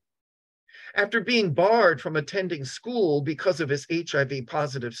treatment. After being barred from attending school because of his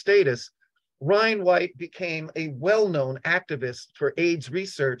HIV-positive status, Ryan White became a well-known activist for AIDS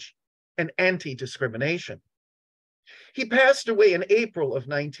research and anti-discrimination. He passed away in April of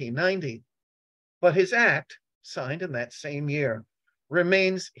 1990, but his act, signed in that same year,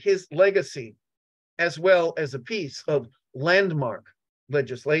 remains his legacy, as well as a piece of landmark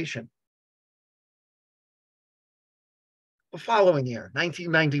legislation. The following year,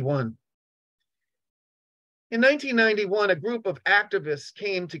 1991. In 1991, a group of activists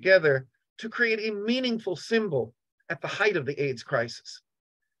came together to create a meaningful symbol at the height of the AIDS crisis,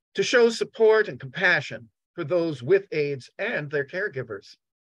 to show support and compassion for those with AIDS and their caregivers.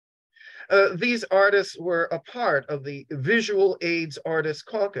 These artists were a part of the Visual AIDS Artists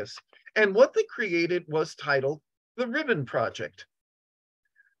Caucus, and what they created was titled the Ribbon Project.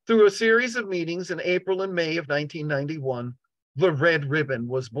 Through a series of meetings in April and May of 1991, the Red Ribbon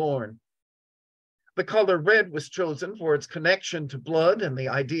was born. The color red was chosen for its connection to blood and the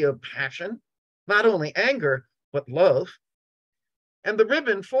idea of passion, not only anger, but love. And the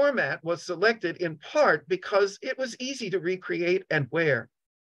ribbon format was selected in part because it was easy to recreate and wear.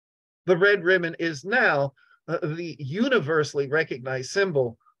 The red ribbon is now the universally recognized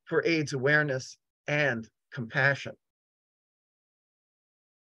symbol for AIDS awareness and compassion.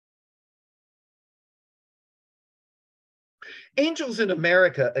 Angels in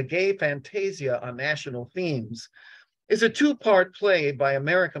America, a gay fantasia on national themes, is a two-part play by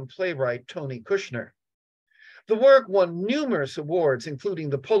American playwright Tony Kushner. The work won numerous awards, including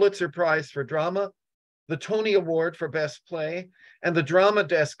the Pulitzer Prize for Drama, the Tony Award for Best Play, and the Drama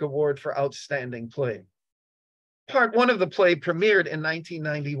Desk Award for Outstanding Play. Part one of the play premiered in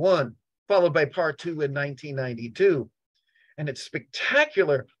 1991, followed by part two in 1992, and its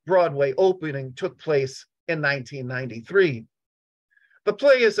spectacular Broadway opening took place in 1993. The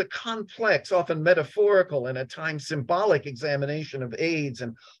play is a complex, often metaphorical, and at times symbolic examination of AIDS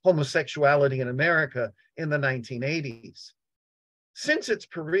and homosexuality in America in the 1980s. Since its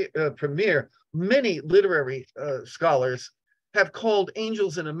premiere, many literary scholars have called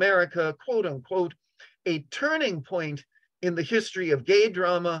Angels in America, quote unquote, a turning point in the history of gay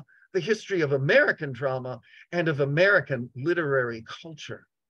drama, the history of American drama, and of American literary culture.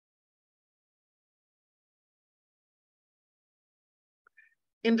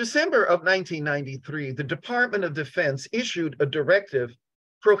 In December of 1993, the Department of Defense issued a directive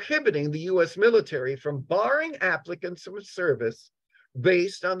prohibiting the US military from barring applicants from service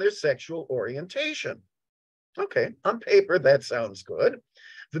based on their sexual orientation. Okay, on paper, that sounds good.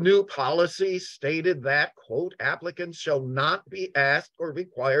 The new policy stated that, quote, applicants shall not be asked or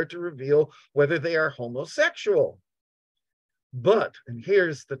required to reveal whether they are homosexual. But, and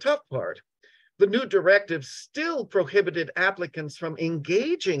here's the tough part, the new directive still prohibited applicants from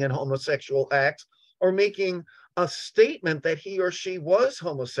engaging in homosexual acts or making a statement that he or she was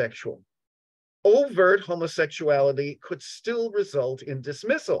homosexual. Overt homosexuality could still result in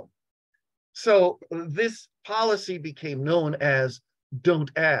dismissal. So this policy became known as don't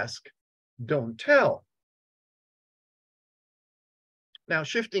ask, don't tell. Now,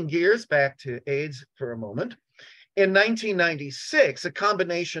 shifting gears back to AIDS for a moment. In 1996, a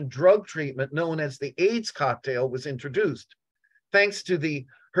combination drug treatment known as the AIDS cocktail was introduced, thanks to the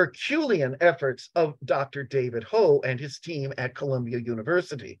Herculean efforts of Dr. David Ho and his team at Columbia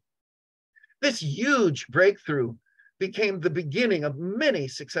University. This huge breakthrough became the beginning of many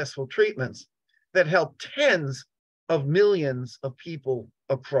successful treatments that helped tens of millions of people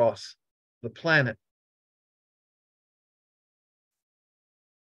across the planet.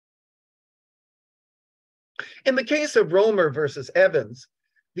 In the case of Romer versus Evans,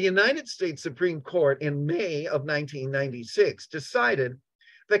 the United States Supreme Court in May of 1996 decided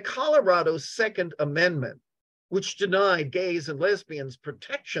that Colorado's Second Amendment, which denied gays and lesbians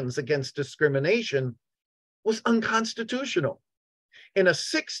protections against discrimination, was unconstitutional. In a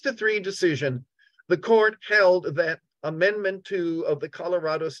 6-3 decision, the court held that Amendment 2 of the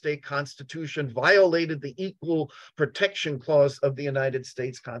Colorado State Constitution violated the Equal Protection Clause of the United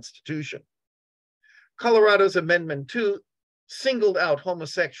States Constitution. Colorado's Amendment 2 singled out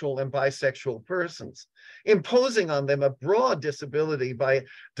homosexual and bisexual persons, imposing on them a broad disability by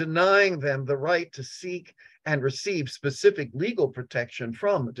denying them the right to seek and receive specific legal protection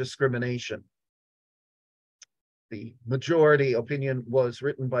from discrimination. The majority opinion was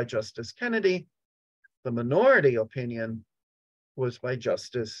written by Justice Kennedy. The minority opinion was by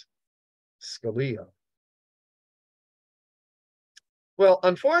Justice Scalia. Well,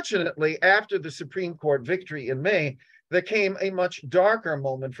 unfortunately, after the Supreme Court victory in May, there came a much darker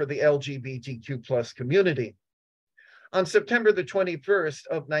moment for the LGBTQ plus community. On September the 21st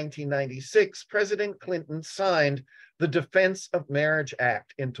of 1996, President Clinton signed the Defense of Marriage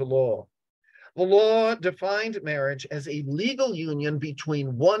Act into law. The law defined marriage as a legal union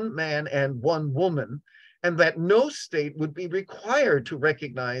between one man and one woman, and that no state would be required to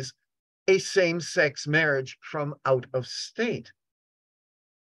recognize a same-sex marriage from out of state.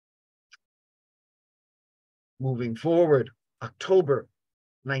 Moving forward, October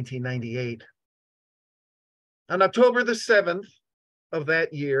 1998. On October the 7th of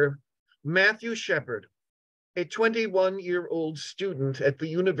that year, Matthew Shepard, a 21-year-old student at the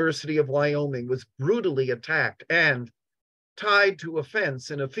University of Wyoming, was brutally attacked and tied to a fence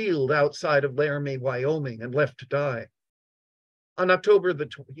in a field outside of Laramie, Wyoming, and left to die.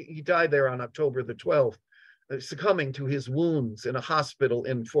 He died there on October the 12th, succumbing to his wounds in a hospital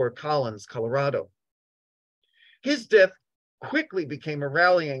in Fort Collins, Colorado. His death quickly became a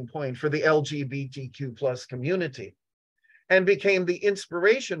rallying point for the LGBTQ plus community and became the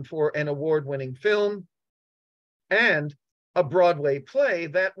inspiration for an award-winning film and a Broadway play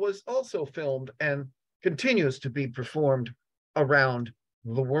that was also filmed and continues to be performed around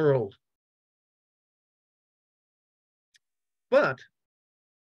the world. But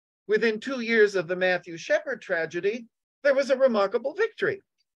within 2 years of the Matthew Shepard tragedy, there was a remarkable victory.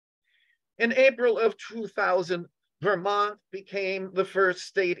 In April of 2000, Vermont became the first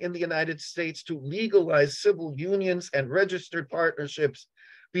state in the United States to legalize civil unions and registered partnerships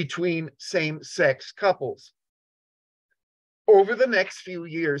between same-sex couples. Over the next few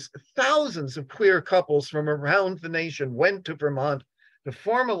years, thousands of queer couples from around the nation went to Vermont to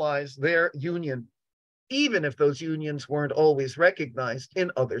formalize their union, even if those unions weren't always recognized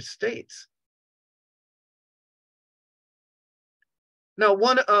in other states. Now,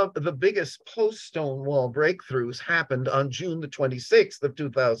 one of the biggest post-Stonewall breakthroughs happened on June the 26th of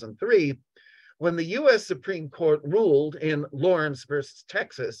 2003, when the US Supreme Court ruled in Lawrence versus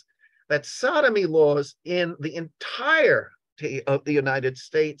Texas that sodomy laws in the entirety of the United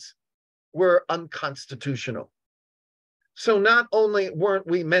States were unconstitutional. So not only weren't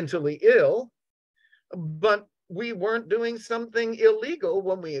we mentally ill, but we weren't doing something illegal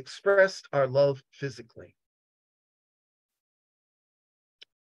when we expressed our love physically.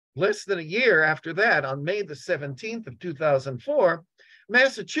 Less than a year after that, on May the 17th of 2004,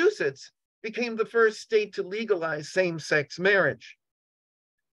 Massachusetts became the first state to legalize same-sex marriage.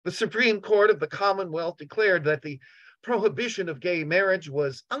 The Supreme Court of the Commonwealth declared that the prohibition of gay marriage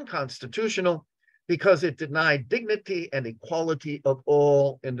was unconstitutional because it denied dignity and equality of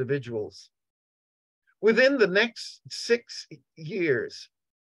all individuals. Within the next 6 years,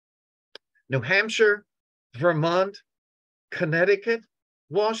 New Hampshire, Vermont, Connecticut,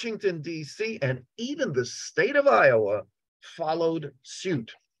 Washington, D.C., and even the state of Iowa followed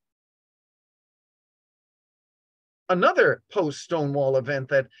suit. Another post-Stonewall event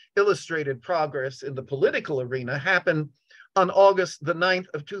that illustrated progress in the political arena happened on August the 9th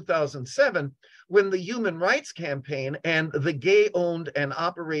of 2007, when the Human Rights Campaign and the gay-owned and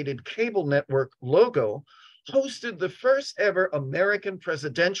operated cable network Logo hosted the first ever American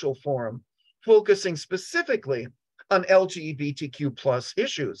presidential forum focusing specifically on LGBTQ plus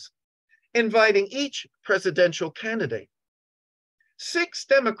issues, inviting each presidential candidate. 6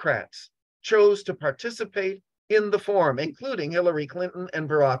 Democrats chose to participate in the forum, including Hillary Clinton and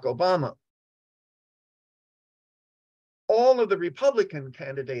Barack Obama. All of the Republican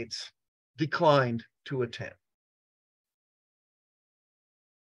candidates declined to attend.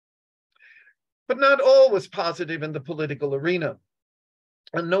 But not all was positive in the political arena.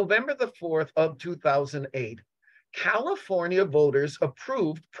 On November the 4th of 2008, California voters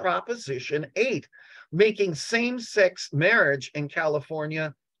approved Proposition 8, making same-sex marriage in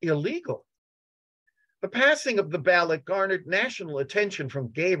California illegal. The passing of the ballot garnered national attention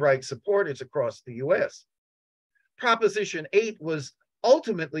from gay rights supporters across the US. Proposition 8 was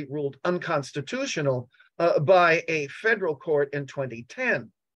ultimately ruled unconstitutional by a federal court in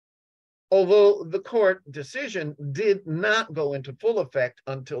 2010, although the court decision did not go into full effect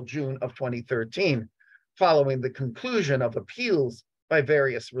until June of 2013, following the conclusion of appeals by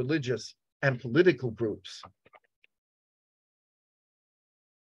various religious and political groups.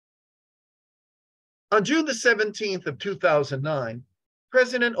 On June the 17th of 2009,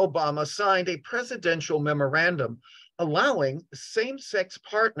 President Obama signed a presidential memorandum allowing same-sex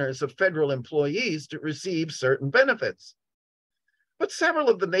partners of federal employees to receive certain benefits. But several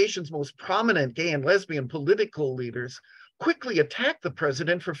of the nation's most prominent gay and lesbian political leaders quickly attacked the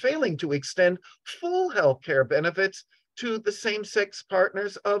president for failing to extend full health care benefits to the same-sex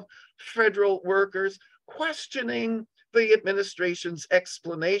partners of federal workers, questioning the administration's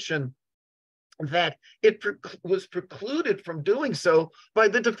explanation that it was precluded from doing so by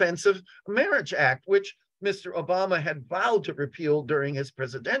the Defense of Marriage Act, which Mr. Obama had vowed to repeal during his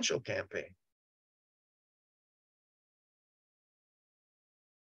presidential campaign.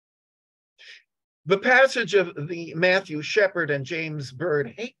 The passage of the Matthew Shepard and James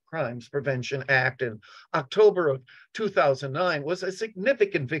Byrd Hate Crimes Prevention Act in October of 2009 was a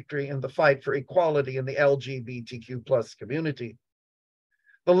significant victory in the fight for equality in the LGBTQ+ community.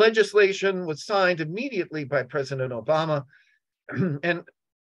 The legislation was signed immediately by President Obama, and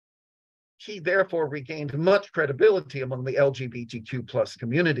he therefore regained much credibility among the LGBTQ+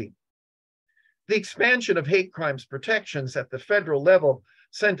 community. The expansion of hate crimes protections at the federal level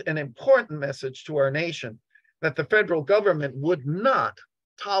sent an important message to our nation that the federal government would not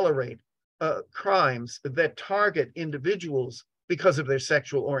tolerate crimes that target individuals because of their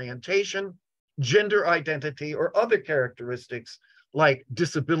sexual orientation, gender identity, or other characteristics like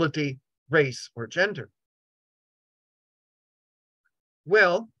disability, race, or gender.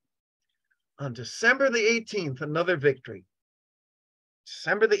 Well, on December the 18th, another victory.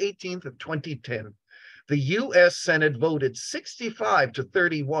 December the 18th of 2010, the US Senate voted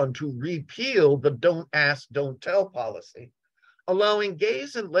 65-31 to repeal the Don't Ask, Don't Tell policy, allowing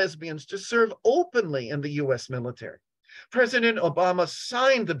gays and lesbians to serve openly in the US military. President Obama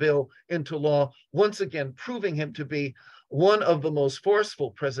signed the bill into law, once again proving him to be one of the most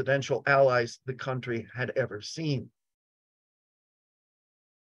forceful presidential allies the country had ever seen.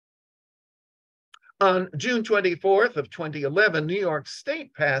 On June 24th of 2011, New York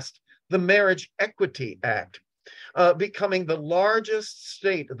State passed the Marriage Equity Act, becoming the largest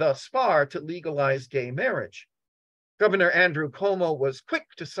state thus far to legalize gay marriage. Governor Andrew Cuomo was quick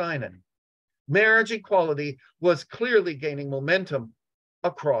to sign it. Marriage equality was clearly gaining momentum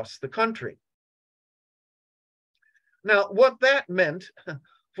across the country. Now, what that meant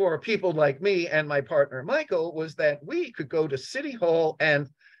for people like me and my partner Michael was that we could go to City Hall and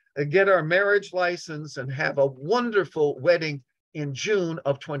get our marriage license and have a wonderful wedding in June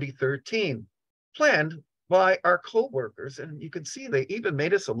of 2013, planned by our co-workers. And you can see they even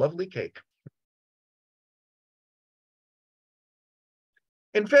made us a lovely cake.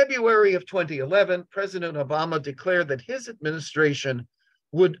 In February of 2011, President Obama declared that his administration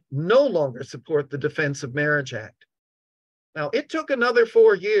would no longer support the Defense of Marriage Act. Now, it took another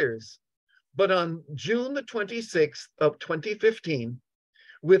 4 years, but on June the 26th of 2015,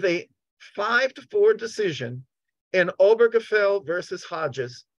 with a 5-4 decision in Obergefell versus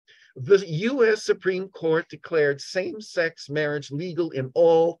Hodges, the US Supreme Court declared same-sex marriage legal in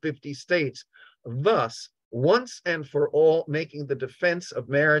all 50 states, thus once and for all making the Defense of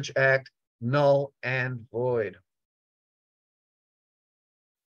Marriage Act null and void.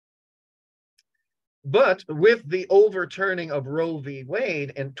 But with the overturning of Roe v.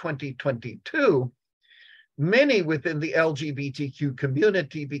 Wade in 2022, many within the LGBTQ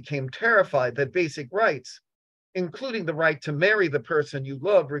community became terrified that basic rights, including the right to marry the person you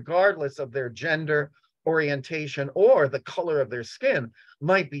love, regardless of their gender, orientation, or the color of their skin,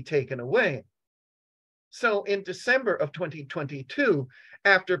 might be taken away. So in December of 2022,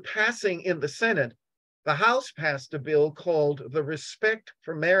 after passing in the Senate, the House passed a bill called the Respect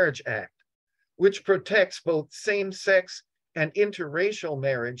for Marriage Act, which protects both same-sex and interracial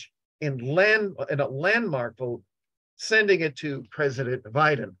marriage in a landmark vote, sending it to President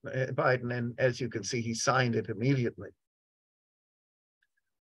Biden. And as you can see, he signed it immediately.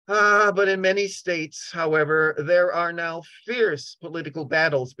 But in many states, however, there are now fierce political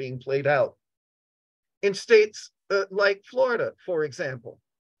battles being played out. In states like Florida, for example,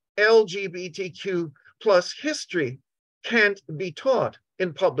 LGBTQ plus history can't be taught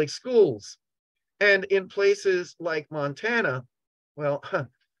in public schools. And in places like Montana, well,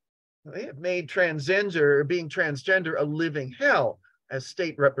 they have made being transgender a living hell, as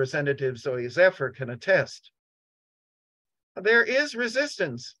State Representative Zoe Zephyr can attest. There is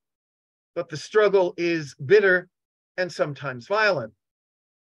resistance, but the struggle is bitter and sometimes violent.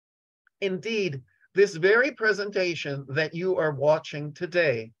 Indeed, this very presentation that you are watching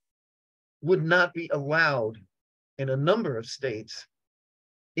today would not be allowed in a number of states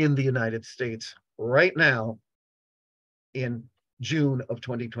in the United States right now in June of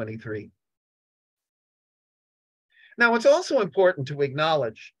 2023. Now, it's also important to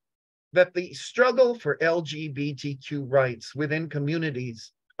acknowledge that the struggle for LGBTQ rights within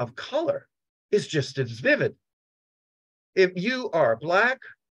communities of color is just as vivid. If you are Black,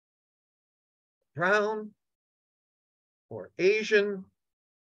 brown, or Asian,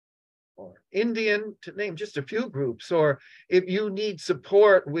 or Indian, to name just a few groups, or if you need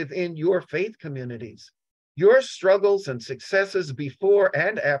support within your faith communities, your struggles and successes before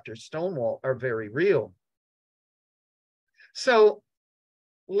and after Stonewall are very real. So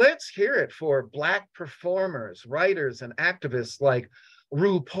let's hear it for Black performers, writers, and activists like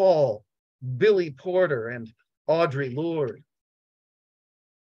RuPaul, Billy Porter, and Audre Lorde.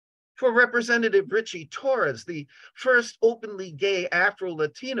 For Representative Richie Torres, the first openly gay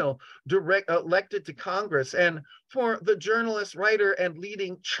Afro-Latino elected to Congress, and for the journalist, writer, and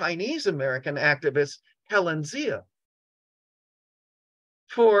leading Chinese-American activist Helen Zia.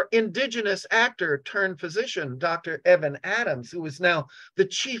 For Indigenous actor turned physician, Dr. Evan Adams, who is now the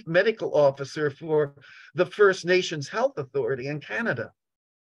Chief Medical Officer for the First Nations Health Authority in Canada.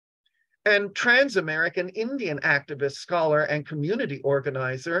 And trans-American Indian activist, scholar, and community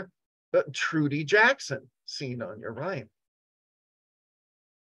organizer, Trudy Jackson, seen on your right.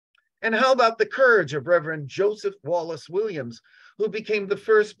 And how about the courage of Reverend Joseph Wallace Williams, who became the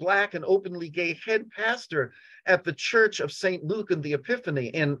first Black and openly gay head pastor at the Church of St. Luke and the Epiphany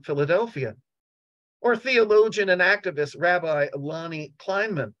in Philadelphia? Or theologian and activist Rabbi Lonnie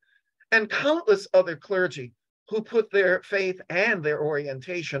Kleinman, and countless other clergy who put their faith and their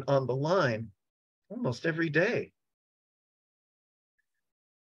orientation on the line almost every day.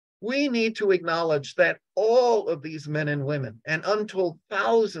 We need to acknowledge that all of these men and women, and untold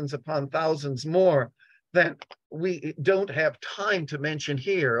thousands upon thousands more that we don't have time to mention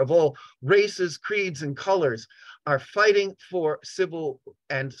here, of all races, creeds, and colors, are fighting for civil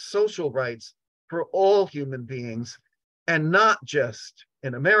and social rights for all human beings, and not just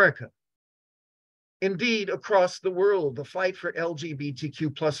in America. Indeed, across the world, the fight for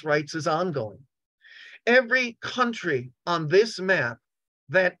LGBTQ plus rights is ongoing. Every country on this map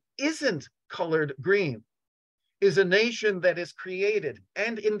that isn't colored green is a nation that has created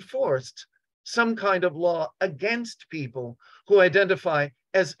and enforced some kind of law against people who identify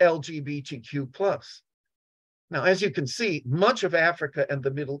as LGBTQ plus. Now, as you can see, much of Africa and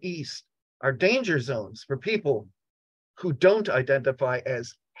the Middle East are danger zones for people who don't identify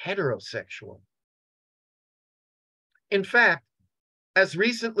as heterosexual. In fact, as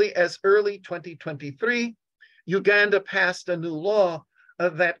recently as early 2023, Uganda passed a new law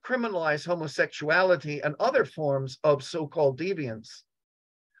that criminalized homosexuality and other forms of so-called deviance.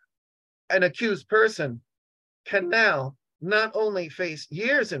 An accused person can now not only face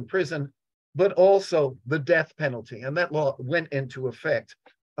years in prison, but also the death penalty. And that law went into effect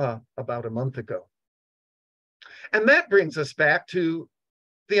about a month ago. And that brings us back to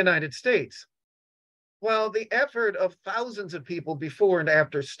the United States. While the effort of thousands of people before and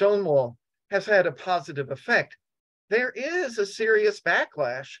after Stonewall has had a positive effect, there is a serious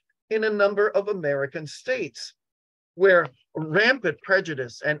backlash in a number of American states where rampant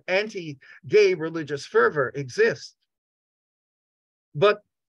prejudice and anti-gay religious fervor exists. But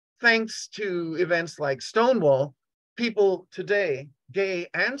thanks to events like Stonewall, people today, gay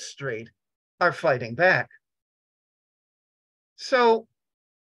and straight, are fighting back. So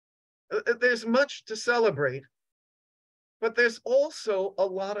there's much to celebrate, but there's also a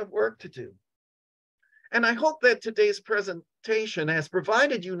lot of work to do. And I hope that today's presentation has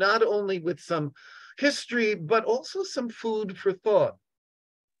provided you not only with some history, but also some food for thought.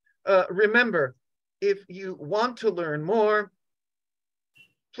 Remember, if you want to learn more,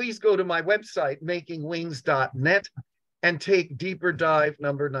 please go to my website, makingwings.net, and take deeper dive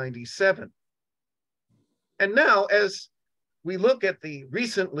number 97. And now, as we look at the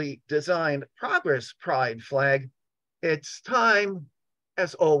recently designed Progress Pride flag, it's time,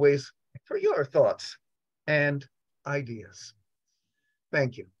 as always, for your thoughts and ideas.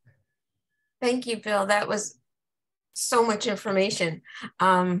 Thank you. Thank you, Bill. That was so much information.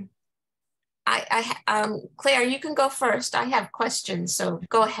 Claire, you can go first. I have questions, so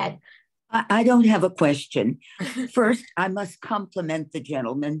go ahead. I don't have a question. First, I must compliment the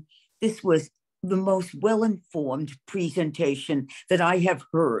gentleman. This was the most well-informed presentation that I have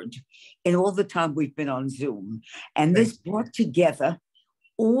heard in all the time we've been on Zoom. And this brought together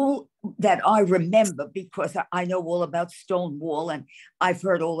all that I remember, because I know all about Stonewall and I've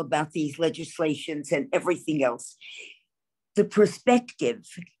heard all about these legislations and everything else. The perspective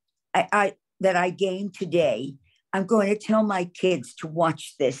that I gained today, I'm going to tell my kids to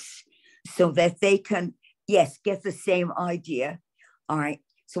watch this so that they can, yes, get the same idea. All right.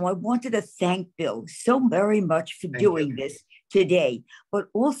 So I wanted to thank Bill so very much for doing this today. But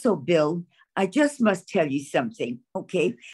also, Bill, I just must tell you something, okay?